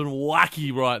wild and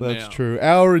wacky right now. That's true.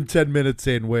 Hour and 10 minutes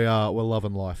in, we're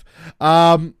loving life.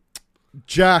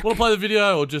 Jack. Want to play the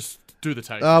video or just do the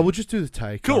take? We'll just do the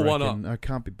take. Cool, why not? I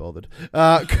can't be bothered.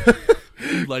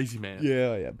 You lazy man.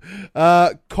 Yeah, I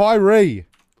am. Kyrie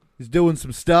is doing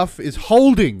some stuff. He's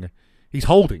holding. He's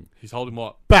holding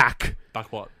what? Back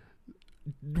what?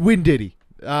 Win Diddy.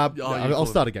 I'll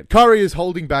start again. Curry is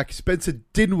holding back Spencer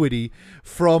Dinwiddie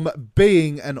from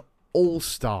being an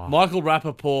all-star. Michael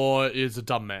Rappaport is a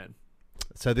dumb man.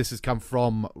 So this has come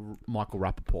from Michael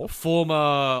Rappaport. Former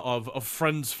of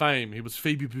Friends fame. He was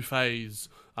Phoebe Buffet's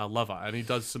lover. And he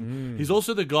does some... He's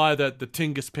also the guy that the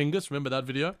Tingus Pingus. Remember that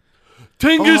video?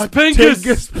 Tingus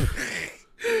Pingus!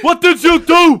 What did you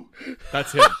do?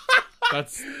 That's him.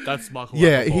 That's Michael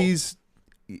Rappaport.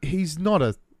 He's not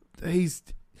a...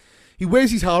 He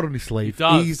wears his heart on his sleeve. He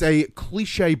does. He's a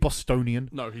cliche Bostonian.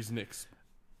 No, he's Knicks.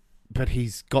 But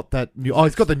he's got that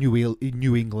he's got the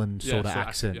New England sort of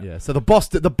accent. Yeah. So the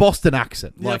Boston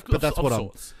accent. Yeah, but that's what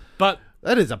sorts. But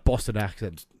that is a Boston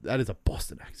accent.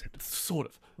 Sort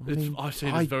of. I've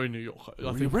seen it's very New York.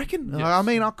 You reckon? Yes. I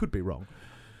mean, I could be wrong.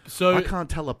 So I can't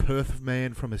tell a Perth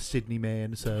man from a Sydney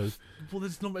man. So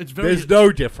there's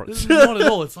no difference. Not at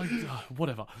all. It's like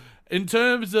whatever. In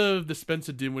terms of the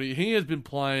Spencer Dinwiddie, he has been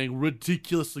playing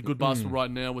ridiculously good basketball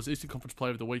right now. Was Eastern Conference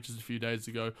Player of the Week just a few days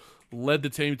ago. Led the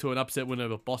team to an upset win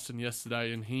over Boston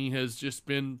yesterday, and he has just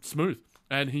been smooth.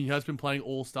 And he has been playing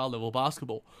all-star level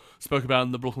basketball. Spoke about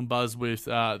in the Brooklyn Buzz with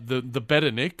the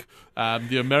better Nick,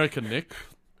 the American Nick.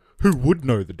 Who would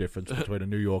know the difference between a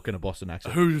New York and a Boston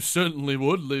accent? Who certainly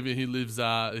would. He lives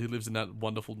in that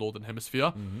wonderful northern hemisphere.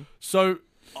 Mm-hmm. So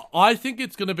I think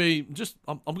it's going to be just.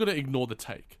 I'm going to ignore the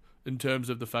take in terms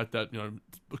of the fact that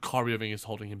Kyrie Irving is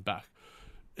holding him back.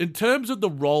 In terms of the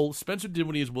role, Spencer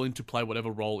Dinwiddie is willing to play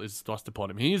whatever role is thrust upon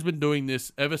him. He has been doing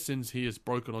this ever since he has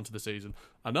broken onto the season.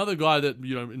 Another guy that,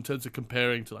 in terms of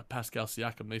comparing to like Pascal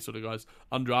Siakam, these sort of guys,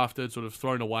 undrafted, sort of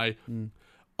thrown away.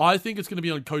 I think it's going to be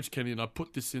on Coach Kenny, and I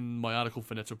put this in my article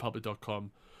for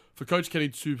netsrepublic.com, for Coach Kenny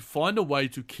to find a way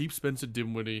to keep Spencer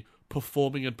Dinwiddie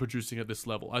performing and producing at this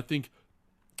level. I think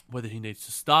whether he needs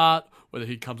to start, whether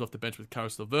he comes off the bench with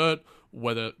Karis LeVert,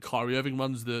 whether Kyrie Irving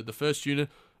runs the first unit,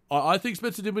 I think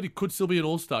Spencer Dinwiddie could still be an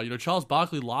all-star. Charles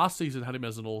Barkley last season had him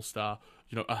as an all-star,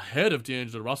 ahead of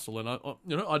D'Angelo Russell, and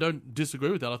I don't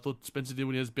disagree with that. I thought Spencer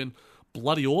Dinwiddie has been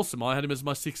bloody awesome. I had him as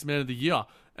my sixth man of the year,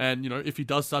 and if he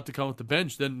does start to come off the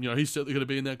bench, then he's certainly going to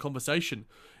be in that conversation.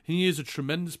 He is a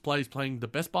tremendous player. He's playing the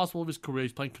best basketball of his career.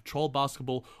 He's playing controlled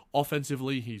basketball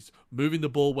offensively. He's moving the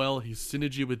ball well. His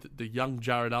synergy with the young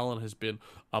Jared Allen has been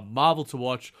a marvel to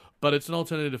watch. But it's an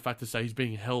alternative fact to say he's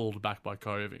being held back by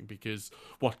Kyrie Irving because,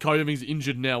 Kyrie Irving's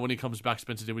injured now. When he comes back,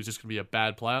 Spencer Dinwiddie's just going to be a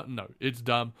bad player? No, it's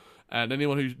dumb. And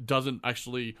anyone who doesn't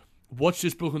actually watch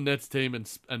this Brooklyn Nets team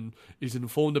and is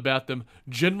informed about them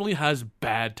generally has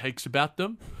bad takes about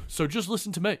them. So just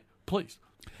listen to me, please.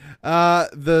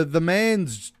 The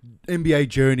man's NBA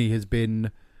journey has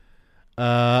been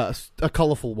a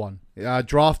colourful one.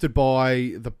 Drafted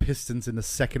by the Pistons in the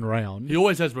second round. He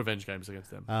always has revenge games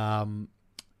against them.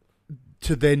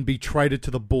 To then be traded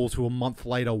to the Bulls, who a month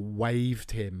later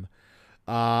waived him,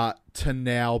 to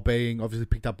now being obviously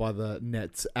picked up by the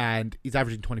Nets, and he's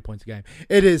averaging 20 points a game.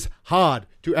 It is hard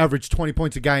to average 20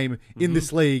 points a game in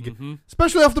this league,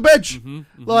 especially off the bench.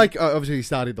 Like obviously he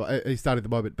started the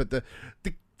moment, but the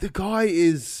guy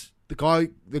is the guy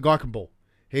can ball.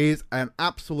 He is an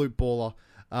absolute baller.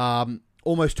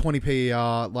 Almost 20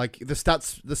 PER. Like the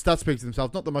stats speak to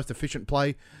themselves. Not the most efficient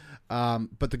play.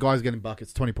 But the guy's getting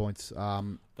buckets, 20 points.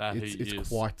 It's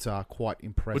quite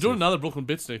impressive. We're doing another Brooklyn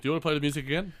Bits, Nick. Do you want to play the music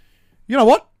again? You know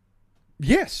what?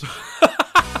 Yes.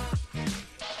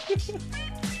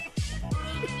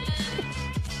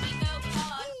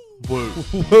 Woo.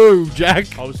 Woo,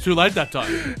 Jack. I was too late that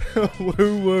time.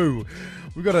 Woo.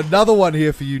 We've got another one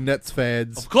here for you Nets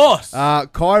fans. Of course.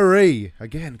 Kyrie.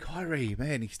 Again, Kyrie.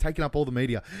 Man, he's taking up all the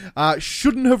media.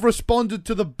 Shouldn't have responded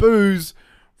to the boos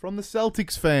from the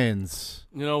Celtics fans.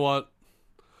 You know what?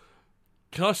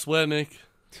 Can I swear, Nick?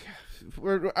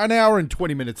 We're an hour and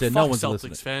 20 minutes in. Fuck no one's Celtics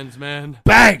listening. fans, man.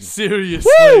 Bang!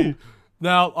 Seriously. Woo!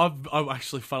 Now, I've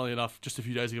actually, funnily enough, just a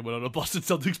few days ago went on a Boston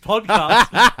Celtics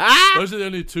podcast. Those are the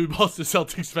only two Boston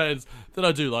Celtics fans that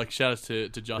I do like. Shout out to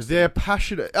Justin. They're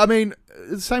passionate. I mean,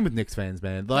 the same with Knicks fans,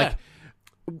 man. Like,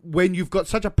 when you've got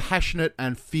such a passionate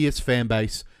and fierce fan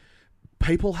base,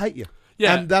 people hate you.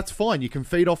 Yeah. And that's fine. You can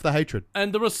feed off the hatred.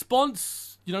 And the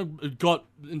response, got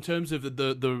in terms of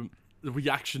the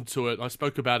reaction to it. I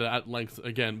spoke about it at length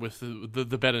again with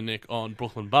the better Nick on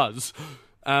Brooklyn Buzz.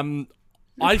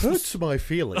 It hurts my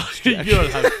feelings. You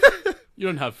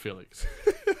don't have feelings.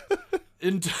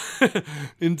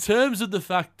 In terms of the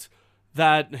fact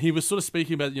that he was sort of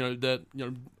speaking about, that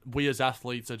we as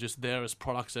athletes are just there as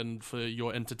products and for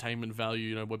your entertainment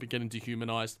value, we're getting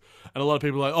dehumanized. And a lot of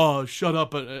people are like, oh, shut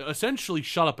up. Essentially,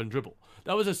 shut up and dribble.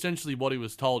 That was essentially what he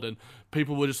was told. And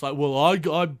people were just like, well, I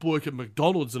work at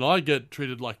McDonald's and I get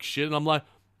treated like shit. And I'm like,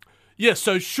 yeah,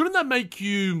 so shouldn't that make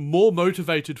you more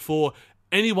motivated for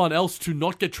anyone else to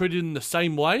not get treated in the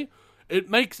same way?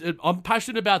 I'm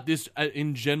passionate about this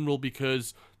in general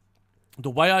because the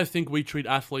way I think we treat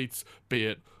athletes, be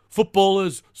it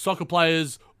footballers, soccer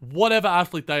players, whatever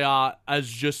athlete they are, as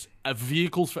just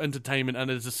vehicles for entertainment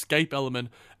and as escape element,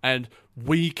 and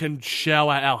we can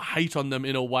shower our hate on them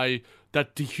in a way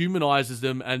that dehumanizes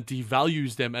them and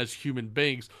devalues them as human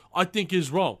beings, I think is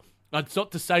wrong. It's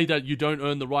not to say that you don't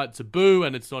earn the right to boo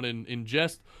and it's not in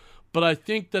jest, but I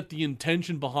think that the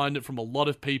intention behind it from a lot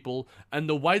of people and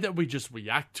the way that we just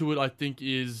react to it, I think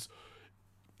is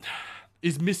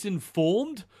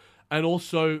misinformed and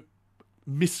also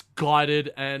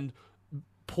misguided and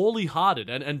poorly hearted.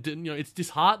 And it's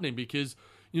disheartening because,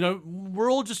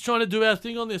 we're all just trying to do our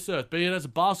thing on this earth, be it as a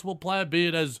basketball player, be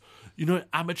it as,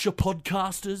 amateur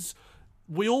podcasters.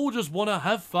 We all just want to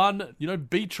have fun,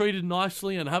 be treated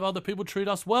nicely and have other people treat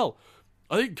us well.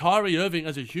 I think Kyrie Irving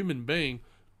as a human being,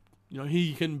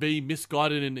 he can be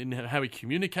misguided in how he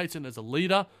communicates and as a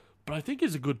leader, but I think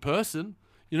he's a good person.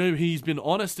 He's been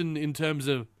honest in terms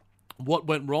of what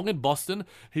went wrong in Boston.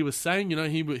 He was saying,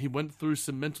 he went through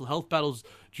some mental health battles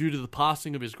due to the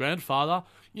passing of his grandfather.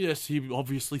 Yes, he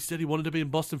obviously said he wanted to be in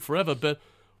Boston forever, but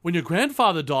when your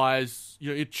grandfather dies,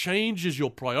 it changes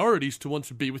your priorities to want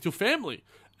to be with your family.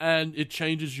 and it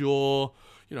changes your,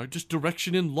 just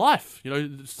direction in life,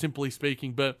 simply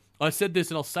speaking. But I said this,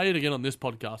 and I'll say it again on this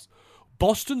podcast.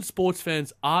 Boston sports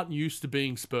fans aren't used to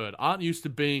being spurred, aren't used to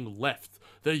being left.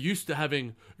 They're used to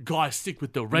having guys stick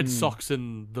with the Red Sox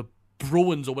and the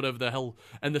Bruins or whatever the hell,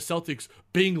 and the Celtics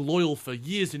being loyal for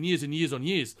years and years and years on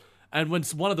years. And when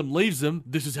one of them leaves them,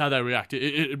 this is how they react.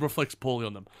 It reflects poorly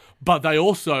on them. But they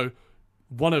also,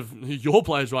 one of your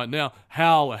players right now,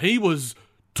 how he was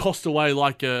tossed away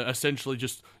like essentially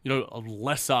just, a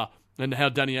lesser, and how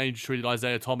Danny Ainge treated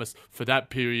Isaiah Thomas for that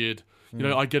period.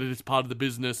 I get it, it's part of the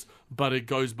business, but it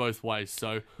goes both ways.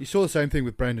 So you saw the same thing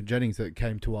with Brandon Jennings that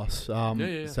came to us,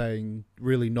 saying,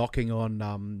 really knocking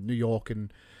on New York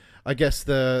and I guess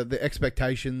the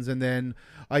expectations. And then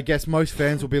I guess most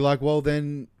fans will be like, well,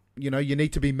 then, you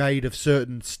need to be made of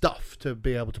certain stuff to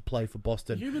be able to play for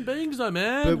Boston. Human beings, though,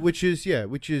 man. But which is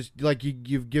like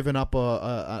you've given up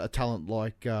a talent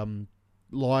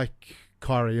like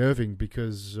Kyrie Irving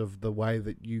because of the way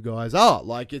that you guys are.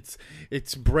 Like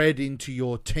it's bred into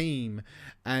your team,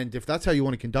 and if that's how you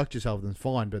want to conduct yourself, then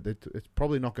fine. But it's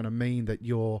probably not going to mean that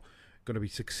you're going to be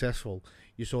successful.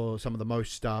 You saw some of the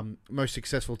most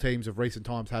successful teams of recent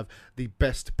times have the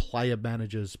best player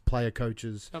managers, player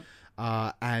coaches,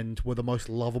 and were the most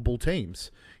lovable teams.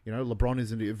 LeBron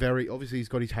is obviously he's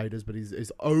got his haters, but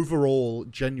he's overall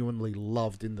genuinely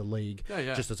loved in the league,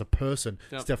 just as a person.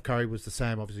 Yep. Steph Curry was the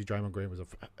same. Obviously, Draymond Green was an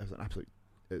absolute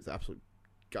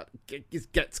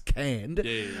gets canned.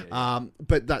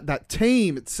 But that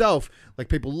team itself, like,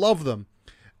 people love them.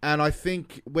 And I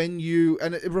think and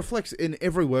it reflects in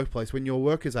every workplace, when your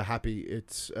workers are happy,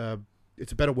 it's a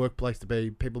better workplace to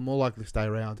be. People are more likely to stay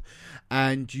around,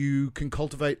 and you can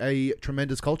cultivate a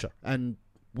tremendous culture. And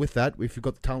with that, if you've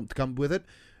got the talent to come with it,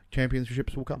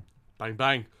 championships will come. Bang,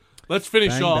 bang. Let's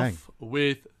finish off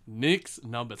with Nick's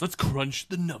numbers. Let's crunch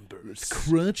the numbers.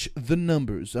 Crunch the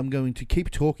numbers. I'm going to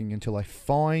keep talking until I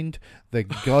find the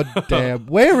goddamn...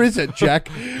 Where is it, Jack?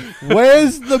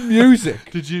 Where's the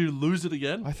music? Did you lose it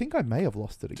again? I think I may have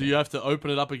lost it again. Do you have to open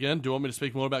it up again? Do you want me to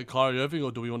speak more about Kyrie Irving,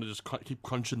 or do we want to just keep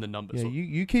crunching the numbers? Yeah,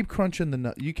 you keep crunching the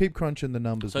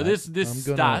numbers. So mate. this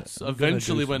stats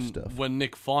eventually, when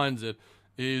Nick finds it,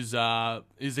 is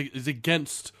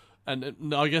against.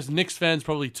 And I guess Knicks fans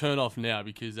probably turn off now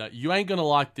because you ain't going to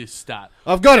like this stat.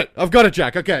 I've got it,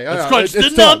 Jack. Okay. Let's crunch the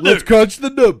numbers. Let's crunch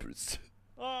the numbers.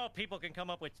 Oh, people can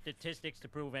come up with statistics to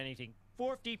prove anything.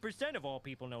 40% of all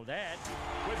people know that.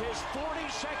 With his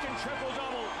 42nd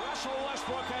triple-double, Russell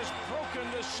Westbrook has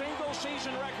broken the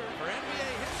single-season record for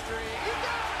NBA history. You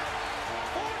got it!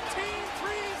 14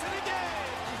 threes in a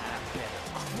game! I better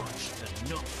crunch the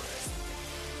numbers.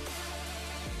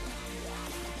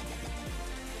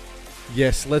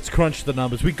 Yes, let's crunch the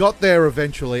numbers. We got there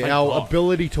eventually. Our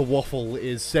ability to waffle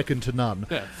is second to none.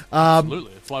 Yeah,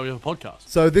 absolutely. That's why we have a podcast.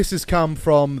 So this has come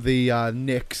from the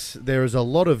Knicks. There's a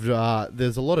lot of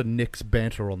Knicks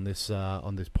banter on this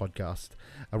podcast.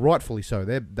 Rightfully so.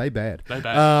 They bad. They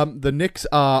bad. The Knicks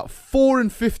are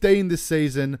 4-15 this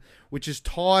season, which is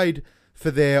tied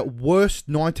for their worst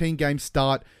 19-game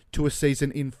start to a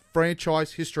season in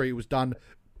franchise history. It was done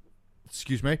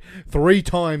 3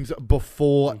 times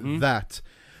before that.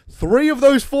 3 of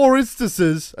those 4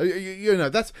 instances,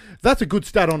 that's a good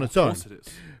stat on its own. Of course it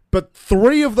is. But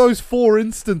 3 of those 4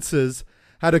 instances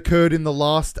had occurred in the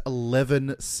last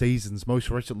 11 seasons, most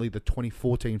recently the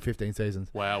 2014-15 seasons.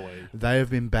 Wowee. They have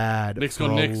been bad for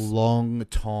a long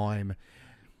time.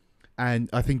 And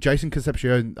I think Jason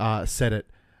Concepcion said it.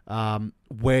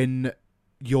 When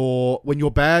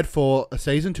you're bad for a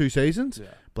season, 2 seasons,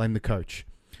 blame the coach.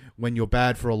 When you're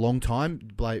bad for a long time,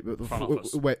 blame... it's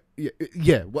more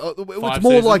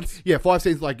seasons? like... Yeah, 5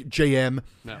 seasons, like GM.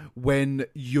 Yeah. When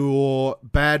you're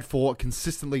bad for a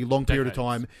consistently long period of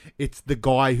time, it's the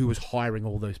guy who was hiring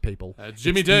all those people.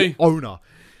 Jimmy D. The owner.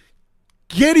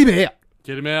 Get him out.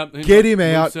 Get him out. Get him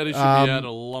out. Said he should be out a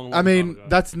long I mean, time ago.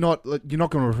 that's not... You're not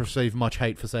going to receive much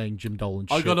hate for saying Jim Dolan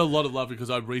shit. I got a lot of love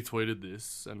because I retweeted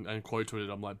this and quote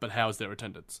tweeted. I'm like, but how's their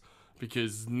attendance?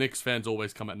 Because Knicks fans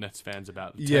always come at Nets fans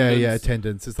about attendance. Yeah,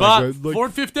 attendance. It's but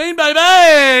 4-15,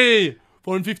 baby!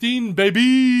 4-15,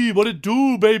 baby! What it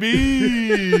do,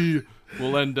 baby?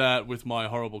 We'll end with my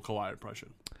horrible Kawhi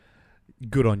impression.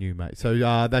 Good on you, mate. So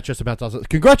that just about does it.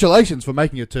 Congratulations for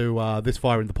making it to this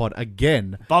far in the pod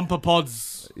again. Bumper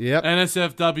pods. Yep.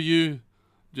 NSFW.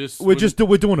 We're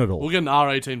doing it all. We'll get an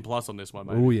R18 plus on this one,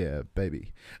 mate. Oh yeah,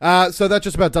 baby. So that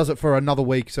just about does it for another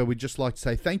week. So we'd just like to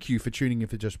say thank you for tuning in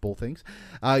for Just Ball Things.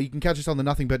 You can catch us on the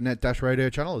Nothing But Net Radio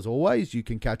channel as always. You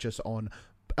can catch us on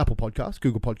Apple Podcasts,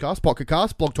 Google Podcasts, Pocket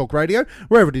Casts, Blog Talk Radio,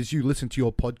 wherever it is you listen to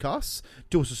your podcasts.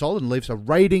 Do us a solid and leave us a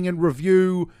rating and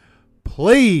review.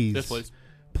 please, Yes, please.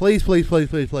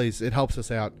 please, it helps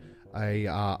us out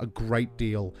a great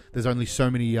deal. There's only so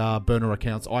many burner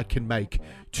accounts I can make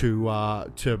to bump up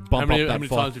that. How many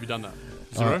times have you done that?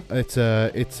 Zero?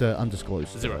 It's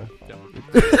undisclosed. Zero. Yeah.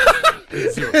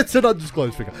 It's an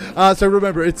undisclosed figure. So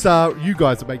remember, it's you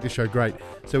guys that make this show great.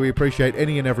 So we appreciate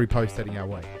any and every post heading our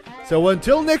way. So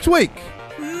until next week.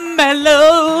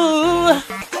 Mellow.